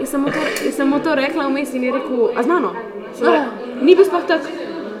 lega. In sem mu to rekla vmes in je rekel, a z mano? Sem rekla, ni bil sploh tak.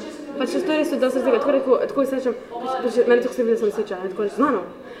 Pač to je res da se tega, tako rekel, tako se rečem, meni tako se vidi, da sem sreča, tako rečem, z mano.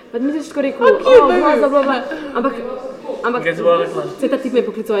 Pa mi je tako rekel, bla, bla, ampak Kaj si bila rekla? se ta tip me je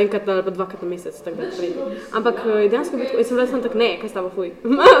poklical enkrat ali pa 2krat na mesec, tako da prej. Ampak dejansko bi tako, in sem bila samo tak, ne, kaj s tabo, fuj.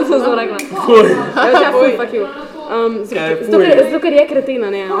 Sem rekla. Fuj. Ja, fuj, fuck you. Kaj, Zato, ker je kretena,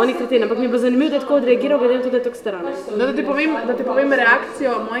 ne, on je kretena, ampak mi je bilo zanimivo, da je tako odreagiral, glede na to, da je tako stara, ne. No, da ti povem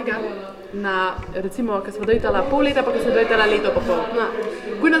reakcijo mojega na, recimo, ko smo dojitala pol leta, pa ko smo dojitala leto pa pol. Ja.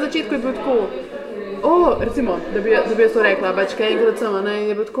 Ko na začetku je bil tako, recimo, da bi jaz to rekla, pač kaj enkrat sem, ne, in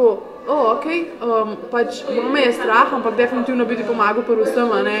je bil tako, okej, pač malo me je strah, ampak definitivno bi ti pomagal pri vsem,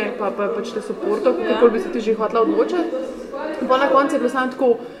 ne, pa pač te supporto, kakorkoli bi se ti že hotela odločiti. In pa na koncu je bilo samo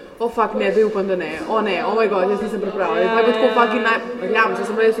tako, fuck, ne, daj upam, da ne, ne, oh my god, jaz nisem pripravljena. Pa je bilo tako fucking verjamem, se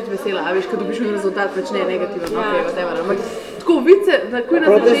sem bila jaz tudi vesela, a veš, ko dobiš en rezultat, pač ne negativen, okej, whatever, ampak tako vice, takoj na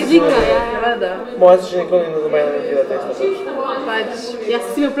začetku, ja, Moja se še nikoli ni nobena naredila teksta. pač, Ja,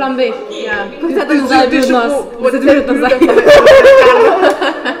 si imel plan B. ja. Kako se to nazaj bil odnos? Po 10 minut nazaj.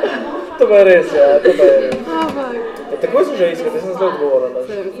 To pa je res, ja, to pa je res. Ja, tako sem že iskati, jaz sem zelo odgovoren.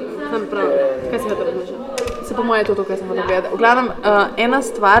 Sam prav, kaj si ga to razmišljal? Se po moje je to, kar sem hotel povedati. V glavnem, ena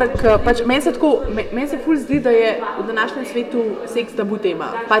stvar, ki pač meni se tako, meni se ful zdi, da je v današnjem svetu seks tabu tema.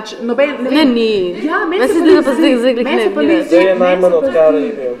 Pač noben, ne Ne, vem. ni. Ja, Meni se zdi, da pa zdaj glih meni ne se pa ni bi. zdi. Zdaj je najmanj odkar je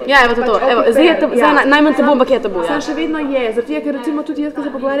bil. Ja, evo to, evo, zdaj je tabu, Ja. najmanj tabu, ampak je tabu, ja. Sam še vedno je, zato tega, ker recimo tudi jaz, ko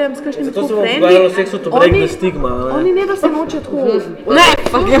se pogovarjam s kakšnimi Zato se tako bomo frendi, pogovarjali o seksu, to break the stigma, ne? oni ne da se nočejo tako, Ne,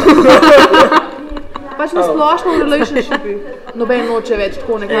 fuck you. pač na splošno v relationshipih, noben noče več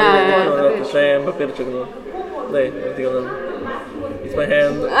tako nekaj. No, še en papirček, no. Daj, ti ga dam. It's my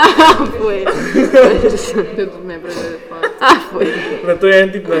hand. Fuj. Ne, brez Fuj. Ne, to je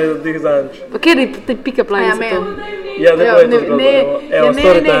en tip na tih zanč. Pa kjer je te pick-up Ja, line so to? meni. Ja, da je to zgodilo. Evo,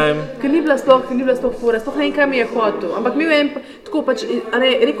 story time. Ker ni bila sploh fora, sploh ne vem, kaj mi je hotel. Ampak mi vem, tako pač,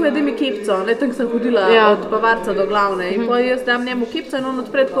 rekel je, da mi kepco, tam sem hodila od Bavarca do Glavne. In pa jaz dam njemu kepco in on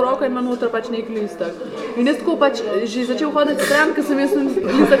odpre tako roko in ima noter pač nek listek. In jaz tako pač že začel hoditi stran, ker sem jaz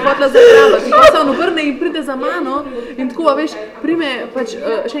listek hotela zagrabati. In pa se on obrne in pride za mano in tako, veš, prime, pač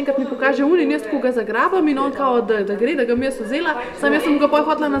še enkrat mi pokaže uni in jaz tako ga zagrabam in on kao, da gre, da ga mi jaz vzela, sam jaz sem ga pa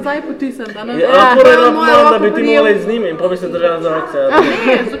hotela nazaj potisniti. Ja, da bi ti morali z njim in pa bi se držala za roke.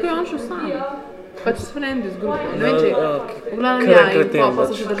 Ne, zato je on šel sam. Pač s frendi, z grupo, ne vem če. V glavnem in pa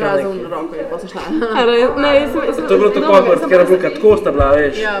sem še držala za uni roko in pa sem šla. To je bilo tako awkward, ker je bilo tako sta bila,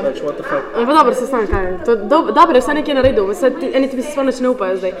 veš, pač what the fuck. Pa dobro, se znam kaj. Dobro je vse nekaj naredil, eni ti bi se spomnič ne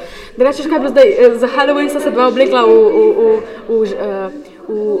upajo zdaj. Da rečeš, kaj je bilo zdaj, za Halloween sta se dva oblekla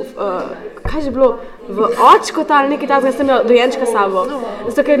kaj je bilo, v očko ali nekaj takega, sem imela dojenčka s sabo.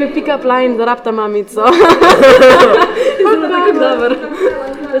 Zato, ker je bil pick-up line, da rabta mamico. In sem bila tako dober.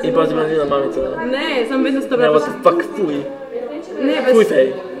 In pa si bila njena mamica, ne? Ne, sem vedno sta bila. Ne, pa si fuck fuj. Fuj fej.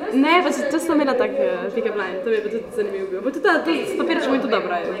 Ne, pa to sem imela tak pick-up line, to bi pa tudi zanimiv bil. Pa tudi stopirač mu je to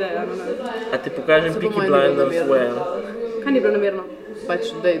dobra ideja. A ti pokažem pick-up line na svoje? Kaj ni bilo namerno?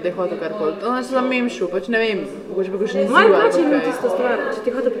 Pač, da je hotel karkoli. Ona se za memšu, pač ne vem, mogoče bi ga še nizila. Moja plača je imel tisto stvar, če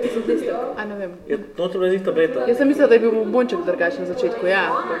ti hotel potisniti listek. A ne vem. Je to bila njih tableta? Jaz sem mislila, da je bil bonček drugačen na začetku, ja,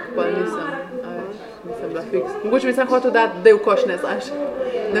 pa nisem. A veš, nisem bila fiks. Mogoče mi sem hotel dati, da je v koš ne znaš.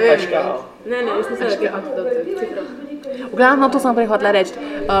 Ne vem. Ne, jaz nisem da cifra. V glavnem, to sem prej hotela reči,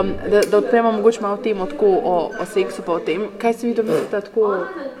 da odpremo mogoče malo temo tako o seksu pa o tem. Kaj se vi to mislite tako,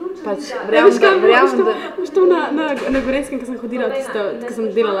 pač verjamem, da... Veš to na Gorenskem, ko sem hodila, ko sem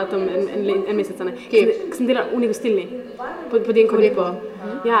delala tam en mesec, ne? Ko sem delala v gostilni, pod Jenko Lipo.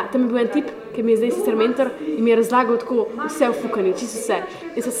 Ja, tam je bil en tip, ki mi je zdaj sicer mentor in mi je razlagal tako vse v fukanju, čisto vse.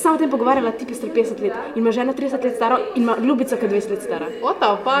 In sem se samo o tem pogovarjala, tip je star 50 let, in ima žena 30 let staro in ima ljubico, ki je 20 let stara. What the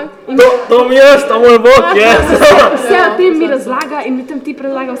fuck? To mi jaz, to moj bog, yes! Vse o tem mi razlaga in mi tam tip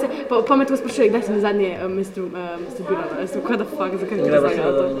razlaga vse, pa me tako sprašuje, kdaj sem zadnje masturbirala. Jaz sem, what the fuck, zakaj mi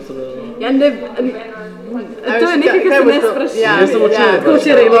razlagala to? Ja, ne, to je nekaj, kar se ne sprašuje. Jaz sem včeraj. Tako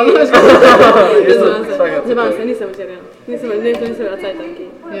včeraj je bilo. Zabavam se, nisem včeraj. Nisem bila cajtanki.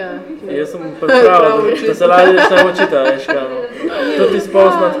 Jaz sem pripravila, da se lažje začnem učiti, veš kaj. To ti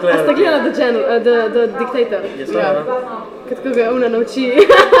spolz nad klere. A sta gledala The Dictator? Jaz sem, ja. Kako ga ona nauči.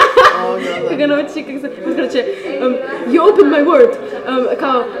 Kako ga nauči, kako se reče, you open my world.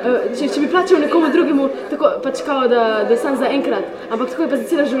 Kao, če bi plačal nekomu drugemu, tako pač kao, da sam za enkrat, ampak tako je pa za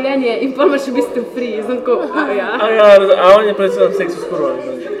celo življenje in pa imaš v bistvu free. Znam tako, ja. A on je predvsem seksu s kurvami.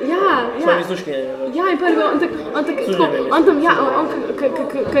 Ja. Svojimi sluškinjami. Ja, in prvi, on tam, ja,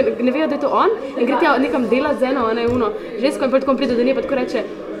 ne vejo, da je to on in gre tja nekam delat z eno, žensko in pa tako pride do nje pa tako reče,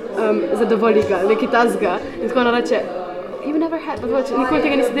 zadovolji ga, nekaj tazga in tako ona reče, you've never had, pa pač nikoli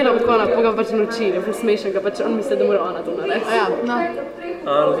tega nisi delal, pa tako ona, pa ga pač nauči, je ful smešen ga, pač on misli, da mora ona to narediti. Ja, no.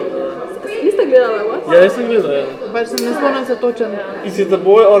 Niste gledala, what? Ja, jaz sem gledala, ja. Pač sem ne spomnim se točen. Is it the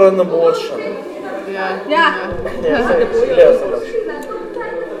boy or an abortion? Ja. Ne, gledala sem.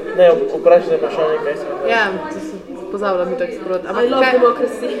 Ne, vprašaj vprašanje, kaj se. Ja, pozabila mi tako sprot. I love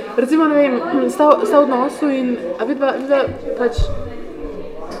democracy. Recimo, ne vem, sta v odnosu in, a vidva pač,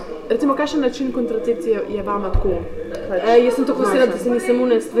 recimo, kakšen način kontracepcije je vama tako? Jaz sem tako vesela, da se nisem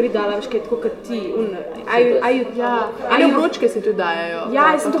une stvari dala, veš kaj, tako kot ti. Ali obročke se tudi dajajo?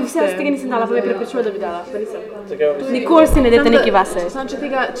 Ja, jaz sem tako vesela, da se tega nisem dala, pa me prepričuje, da bi dala, pa nisem. Nikoli si ne dajte neki vase. Sam,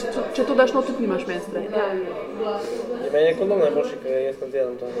 če to daš not, tudi nimaš menstre. Meni je kondom najboljši, ker jaz ne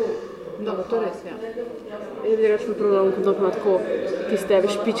delam to. Dobro, to res, ja. Jaz bi reč probala kondom, ima tako tiste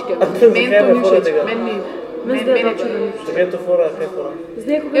špičke. Meni to ni všeč, meni je čudno nič. Če je to fora, kaj je fora?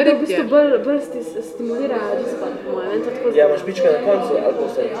 Zdaj, kako je v bistvu bolj stimulira dispad, po mojem. Ja, ima špičke na koncu, ali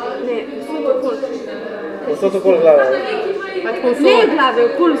povsod? Ne, povsod okol. Povsod okol glave? Ne glave,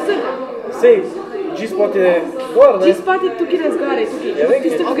 okol vsega. Sej, G-spot je gor, ne? G-spot je tukaj razgore, tukaj. Ja, vem,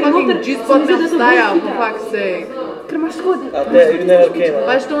 G-spot ne obstaja, po fuck sake. Ker imaš škodi. A te, you never came,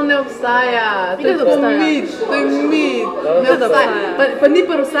 Pač to ne obstaja, to je mit, to je mit, ne obstaja. Pa ni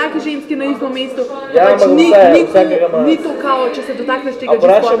pa vsake ženske na istem mestu, ja, pač ni to kao, če se dotakneš tega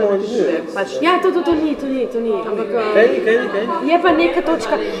G-spota. Ja, to ni, ampak... Kaj? Je pa neka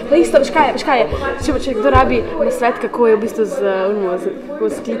točka, pa isto, veš kaj je, če kdo rabi nasvet, kako je v bistvu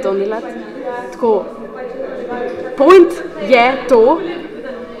z klitom delati, tako, point je to,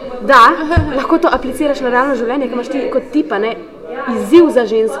 da lahko to apliciraš na realno življenje, ko imaš ti kot tipa, ne, izziv za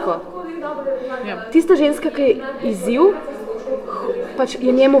žensko. Tista ženska, ki je izziv, pač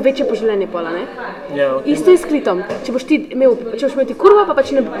je njemu večje poželenje pola, ne? Ja, okay. Isto je s klitom. Če boš imel ti kurva, pa pač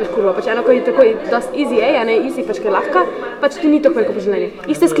ne boš kurva. Pač eno, ko je tako dost easy, ne easy, pač kaj lahka, pač ti ni tako veliko poželenje.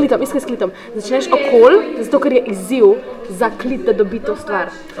 Isto je s klitom. Začneš okol, zato ker je izziv za klit, da dobi to stvar.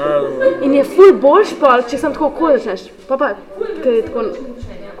 In je ful boljš pol, če sam tako okol začneš. Pa, ker je tako...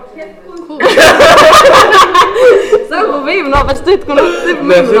 Samo povem, no, pač to je tako pomembno.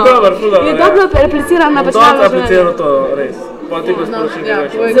 Ne, se je dobro, ful dobro. Je dobro replicirano, pač dobro aplicirano to, res. Potem ko sporočim, ja,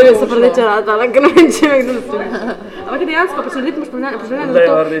 zelo se prdeče rada, ali ker ne vem, če me kdo zasluži. Ampak dejansko, pač ljudje imaš poželjeno da je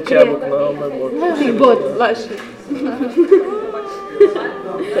rdeč jabolk na moj bot. Ti bot, vaš.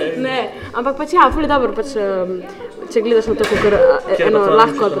 Ne, ampak pač ja, ful je dobro, pač, če gledaš na to, kakor eno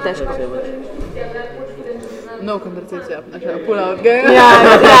lahko ali pa težko. No kontracepcija, naša pula odgega. Ja,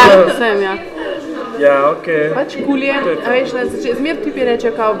 vsem, ja. Ja, okej. Pač kul je, a veš, zmer tipi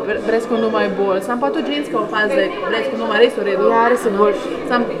rečejo, kao brez kondoma je bolj, sam pa tudi ženska opazi, da je brez kondoma res v redu. Ja, res je boljš.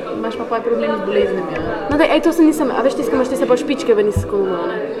 Sam imaš pa problem z boleznimi, ja. No daj, to se nisem, a veš, tiskaj imaš te se pa špičke ven iz kondoma,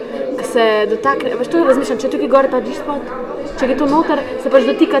 ne? Ko se dotakne, veš, to razmišljam, če je tukaj gore ta G-spot, če je to noter, se pač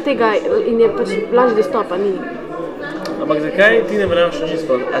dotika tega in je pač lažje dostopa, ni. Ampak zakaj ti ne verjameš v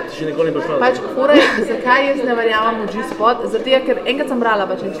G-spot? A ti še nikoli ni prišlo? Pač, fora je, zakaj jaz ne verjamem v G-spot? Zaradi tega, ker enkrat sem brala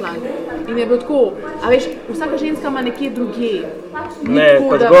pač en članek in je bilo tako, a veš, vsaka ženska ima nekje drugje. Ne,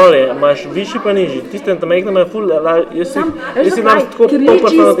 pač gole, imaš višji pa nižji. Tiste tam ekne imajo ful, jaz si nam tako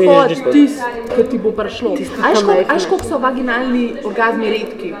poprstano da imaš G-spot. Tist, ko ti bo prišlo. A veš, koliko so vaginalni orgazmi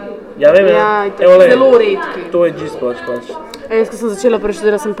redki? Ja, vem, evo le, zelo redki. to je G-spot pač. Jaz, ko sem začela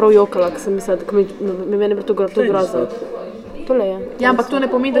preštudirati, sem prav jokala, ko sem mislila, da meni je bilo to grozno. Tole je. Ja, ampak to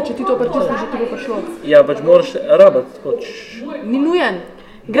ne pomeni, da če ti to pritisneš, že ti bo prišlo. Ja, pač moraš rabati, pač. Ni nujen.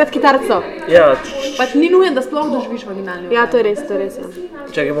 Igrati kitarco. Ja, Pač ni nujen, da sploh doživiš vaginalni orgazm. Ja, to je res, ja.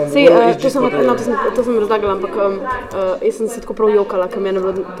 Čakaj, bom Sej, govoril iz G-spota. to sem razlagala, ampak jaz sem se tako prav jokala, ker meni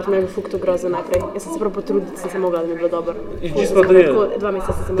je bilo fuk to grozno najprej. Jaz sem se prav potrudila, sem se mogla, da mi je bilo dobro. Iz G-spota je. 2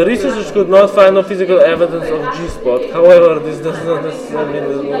 meseca sem se The researchers could not find no physical evidence of G-spot. However, this does not necessarily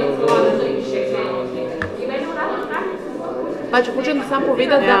mean Pač hočem sam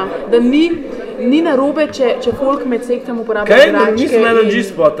povedati, da ni narobe, če folk med sektom uporablja Kaj? igračke. Nisem ena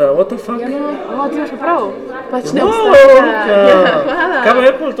G-spota, what the fuck? O, ti imaš pa prav. Pač ne obstaja. Kaj pa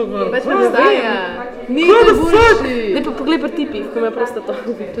je pol to? Pač ne obstaja. Ni What the ne fuck? boljši. Ne, pa poglej pri tipih, ko imajo prostato.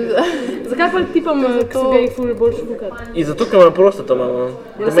 Zakaj pa tipom, ko se ga jih ful boljš fukati? In zato, ker imam prostato, imamo.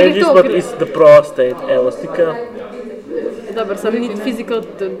 The se main je to, G-spot ker- is the prostate. Evo, slika. Dobro, sam ni physical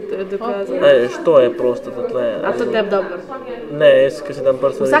dokazano. Što je prostata tle? A to tebi dobro. Ne, jaz, ker si dam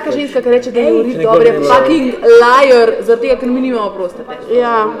prst. Vsaka ženska, ki reče, da je urit nikoli dobro, je ni bilo. fucking liar, zaradi tega, ker mi nimamo prostate.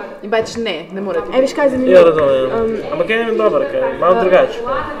 Ja. In pač ne more biti. Veš kaj je Ja, zanimivo? razumem. Ampak je ne dober, kaj, malo drugače.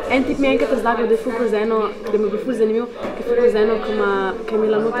 En tip mi je enkrat razlagal, da je ful z eno, da mi je bil ful zanimiv, ker je ful z eno, ki je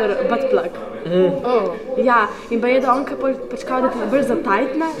imela noter butt plug. Oh. Ja, in pa je, da on pač kao, da ti bolj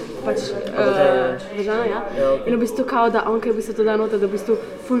zatajtne, pač vagina, ja. In v bistvu kao, da on kaj v bistvu to da noter, da v bistvu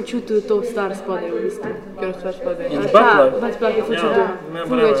ful čutil to star spodaj v bistvu. Ker stvar spada. In butt plug? Butt plug je ful čutil, ne,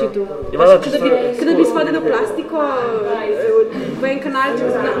 ful je čutil. Je valjda, Pač, kot da bi spodaj do plastiko, v en kanalček,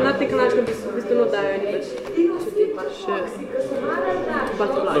 na te kanalčke v bistvu not dajo in pač čutil pač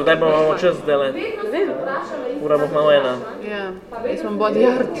butt plug. Dokdaj pa imamo čas zdajle? Ne vem, Ura bo malo ena. Ja, jaz imam body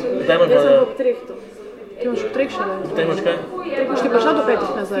art. Kdaj imaš jaz sem malo? ob 3 to. Ti imaš v treh šele. Kdaj imaš kaj? Boš ti prišla do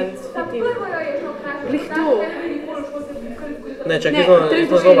 5 nazaj. Glih to. Ne, čakaj, Ne, jaz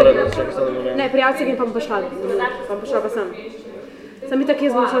smo zelo redno, čakaj, samo ne Ne, prijavci pa bom prišla, pa sem. Sam itak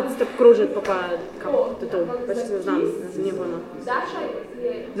jaz bom šla tiste pokrožiti, pa kako to je to, pač se ne znam, ne zanima pojma.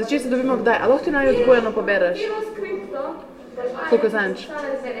 Začeti se dobimo kdaj, a lahko ti naj odgojeno pobereš? Koliko zanč?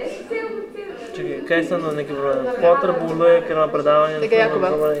 Čakaj, kaj sem na neki problem? Potter boluje, ker ima predavanje. Tega Jakoba.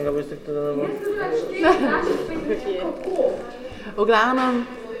 In ga biste tudi ne bo. V glavnem,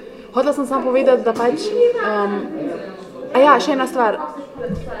 hotela sem samo povedati, da pač, še ena stvar,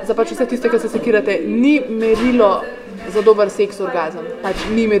 za pač vse tiste, ki se sekirate, ni merilo za dober seks orgazem, pač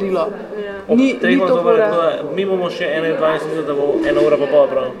ni merilo. Ni to pora. Mi bomo še 21 minut, da bo 1 ura pa pol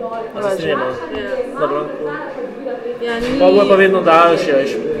prav. A se strinjamo? Dobro. Ja, ni... Pa bo pa vedno daljše,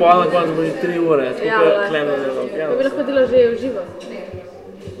 veš, pol na koncu bo že 3 ure, Ja, tako je kleno zelo. To bi lahko delal že v živo,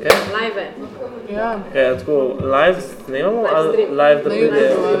 Kaj? live. Ja. Kaj, tako live snemamo ali live, da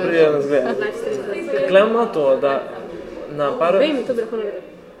pride na zgled? Live stream. Klem ima to, da na par... Vem, to bi lahko naredil.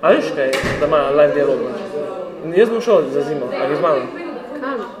 A veš kaj, da ima live dialog? Jaz bom šel za zimo, a greš malo?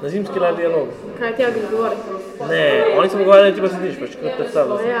 Kam? Na zimski live dialog. Kaj ti ja greš govoriti? Ne, oni se pogovarjajo, ti pa sediš, pač kot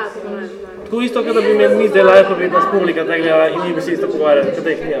predstavljaš. Ja, tako ne. Tako isto, kot da bi imeli mi zdaj live, pa bi nas publika tak gledala in mi bi se isto pogovarjali, kot da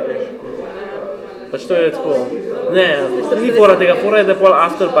jih nija, veš. Pač to je tako, Ne, ni fora tega, fora je, da je pol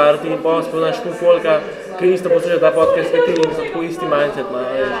after party in pol spoznaš pol folka, ki isto poslušajo ta podcast, kateri in so tako isti mindset,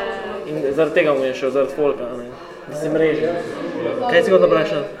 veš. In zaradi tega mu je šel, zaradi folka, ne. Da se mreži. Kaj si hotel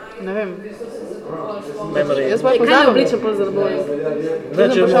vprašati? Ne vem. Memory. Jaz pa Kaj je pozabim. oblično pol za bowling? Zdaj,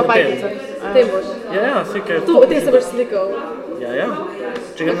 če Šel bomo tem. pajkice. Te boš. Ja, si kaj. Tu, o tem se boš slikal. Ja.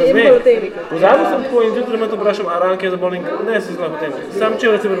 Če ga ne Okay, zme. bolj o tem. Pozabil sem tako in jutri me to vprašam, a ranke je za bowling? Ne, si zelo o tem. Sam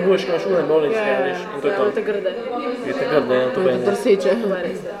če se prebuješ, ko imaš une bowlingske, veš, in to je to. Te grde. Je te grde, ja, to meni. Drseče. To je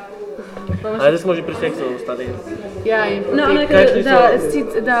res, ja. Ajde smo že pri seksu ostali. Ja, in No, potem.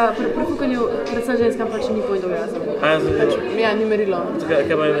 da pri fukanju predvsem ženskam pač ni pojdol jasen. A ja, zdaj, Ja, ni merilo. kaj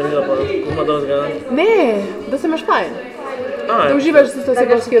pa je naredila pa? Kuma dolzga? Ne, da se imaš fajn. A, Da uživaš s to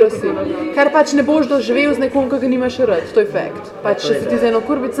segovski rosi. Kar pač ne boš doživel z nekom, ki ga nimaš rad. To je fakt. Pač, če si ti za eno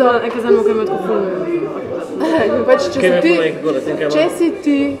kurbico, Nekaj zanimo, kaj ima tako ful. pač, če Kaj si me ti, pomeni, kako da, tem kaj ima? če si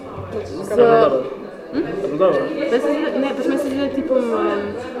ti z... Dobro. Ne, pač meni se zdi, da tipom,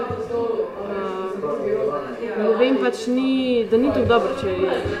 ne vem, pač ni, da ni tako dobro, če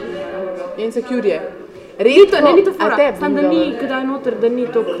je. Insecure je. Ni to, ne, ni to a fora, tebi samo da dobro? ni, kdaj noter, da ni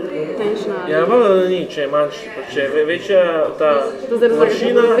tako tenšna. Ja, pa da ni, če imaš, če je večja ta zdaj razumem.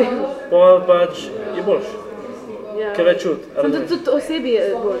 površina, pol pač je boljš. Ja. Kaj več čut. Samo tudi osebi je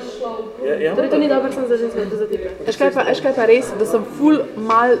boljš. Ja, Torej to ni dobro samo za ženske, to za tipe. Eš kaj pa res, da sem ful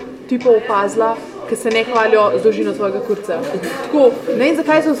mal tipov opazila, ki se ne hvalijo z dolžino svojega kurca. Tako, ne vem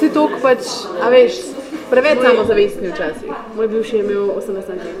zakaj so vsi toliko pač, a veš, preveč samozavestni včasih. Moj bivši je imel 18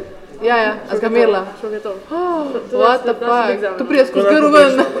 cm. Ja, a zga merila. Šlo je to. What the fuck? Tu pride skozi grl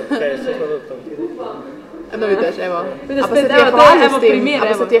ven. Kaj, se smo tudi tam. No vidiš, evo. Vidiš, A pa se ti evo, je to je hvalil evo s tem? primer, A pa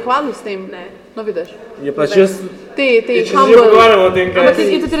se evo. ti je hvalil s tem? Ne. No vidiš. Je pač jaz, Te če se že humble, pogovarjamo o tem, kaj Ampak je.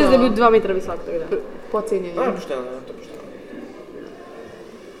 je tudi res, da je bil 2 metra visok, tako da. podcenjeni. Pošteno, ja, to pošteno.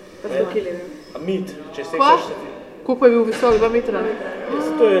 Pa smo kili. A mit, če se Kva? seksaš, se ti. Koliko pa je bil visok, 2 metra?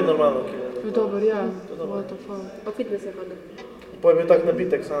 To je normalno, ki je. Dober, ja. What the fuck. Pa fitness je hodil. Pa je bil tak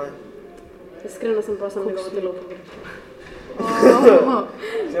napitek, saj. Iskreno sem prosil njegovo telo pogledati. Aha.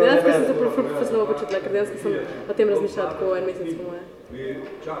 Dejansko sem se ful slabo počutila, ker dejansko sem o tem razmišljala tako en mesec po moje.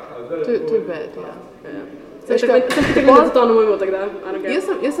 To je bad, ja. Sem pritegnila za to na moj mot, tako da, I don't care.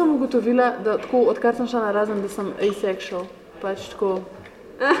 Jaz sem ugotovila, da tako, odkar sem šla na razen, da sem asexual. Pač tako.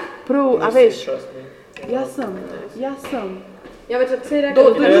 Prav, a veš, jaz sem. Ja, več, če si Do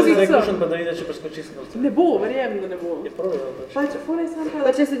rekel, Ja, jaz sem drugih zdaj sem. kušen, pa da vidim, če preskoči skozi. Ne bo, verjamem, da ne bo. Je prav, ja, pač. Pač, fora je sam pa.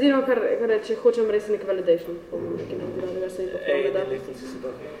 pa če se edino, kar če hočem res nek validation, bom nekaj naredila, da ga se mi Ej, popolno da. ne, lifting si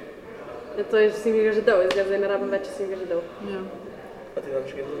super. Ja, to je, si mi ga že dal, jaz ga zdaj ne rabim več, če si mi ga že dal. Ja. A ti dam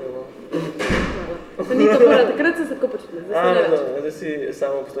še kaj drugega? To ni to fora, takrat sem se tako počutila, zdaj se ne več. Zdaj si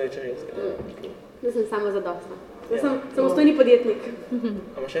samo obstoječa ženska. Zdaj sem samo zadostna. Zdaj sem samostojni podjetnik.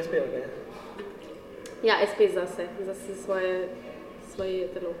 A imaš SP, ali ne? Ja, SP za vse svoje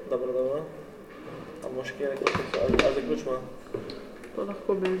telo. Dobro. A moš kje rekel, a zaključimo? To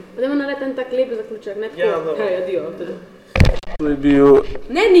lahko bi. Pa dajmo narediti en tak lep zaključek, ne Ja, tako, dobro. kaj adio. To je bil...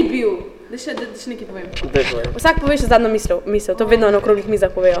 Ne, ni bil. Da še nekaj povem. Daj povem. Vsak pove še zadnjo misel, to vedno na okroglih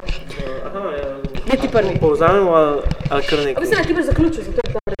mizah povejo. Aha, ja. Ne ti prvi. Povzamemo ali kar A nekaj? bi se na ti boš zaključil, zato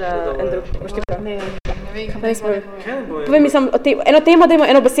je dobro, da en drug. Boš ti prav. Ne vem, Pa res povem. Kaj ne povem? Povej mi samo eno temo, dajmo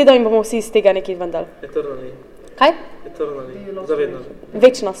eno besedo in bomo vsi iz tega nekaj ven dali. Eternally. Kaj? Eternally. Zavedno.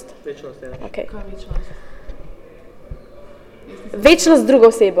 Večnost. Večnost, ja. Okay. kaj večnost. Večnost z drugo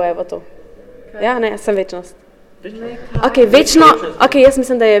osebo, evo to. Ja, ne, sem večnost. Večnost. Ok, večno, ok, jaz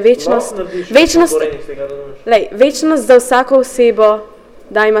mislim, da je večnost, večnost za vsako osebo,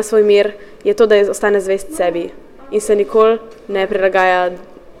 da ima svoj mir, je to, da ostane zvest sebi in se nikoli ne prilagaja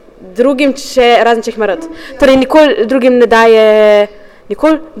drugim, razen če jih ima rad. Torej, nikoli drugim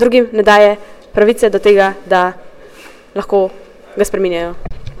ne daje pravice do tega, da lahko ga spreminjajo.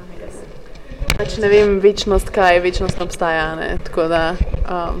 Pač ne vem, večnost kaj, večnost ne obstaja, ne, tako da,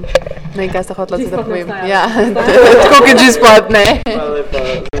 ne vem, kaj sta hotela zdaj povem. Ja, tako kot G-spot, ne. Hvala lepa.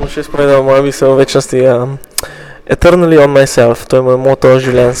 Zdaj bom še spovedal mojo misel o večnosti. Eternally on myself, to je moj moto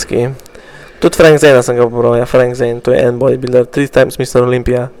življenjski. Tudi Frank Zane sem ga pobral, ja, Frank Zane, to je en bodybuilder, 3 times Mr.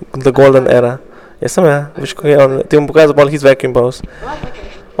 Olympia, the golden era. Jaz sem, ja, veš, kako je on, ti bom pokazal bolj his vacuum pose.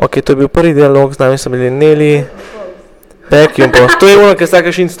 Ok, to je bil prvi dialog, z nami so bili Neli, vacuum pose, to je ono, kaj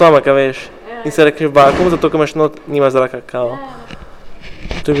stakaš in stomaka, veš. In se rekeš vakuum, zato ker imaš not, nima zraka kao.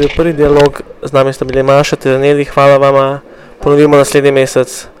 To je bil prvi dialog, z nami sta bili Maša, Neli, hvala vama, ponovimo naslednji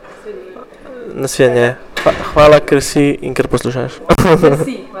mesec. Nasvidenje. Hvala, ker si in ker poslušaš.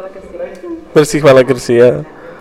 Merci, hvala, ker si. Merci, hvala, ker si, ja.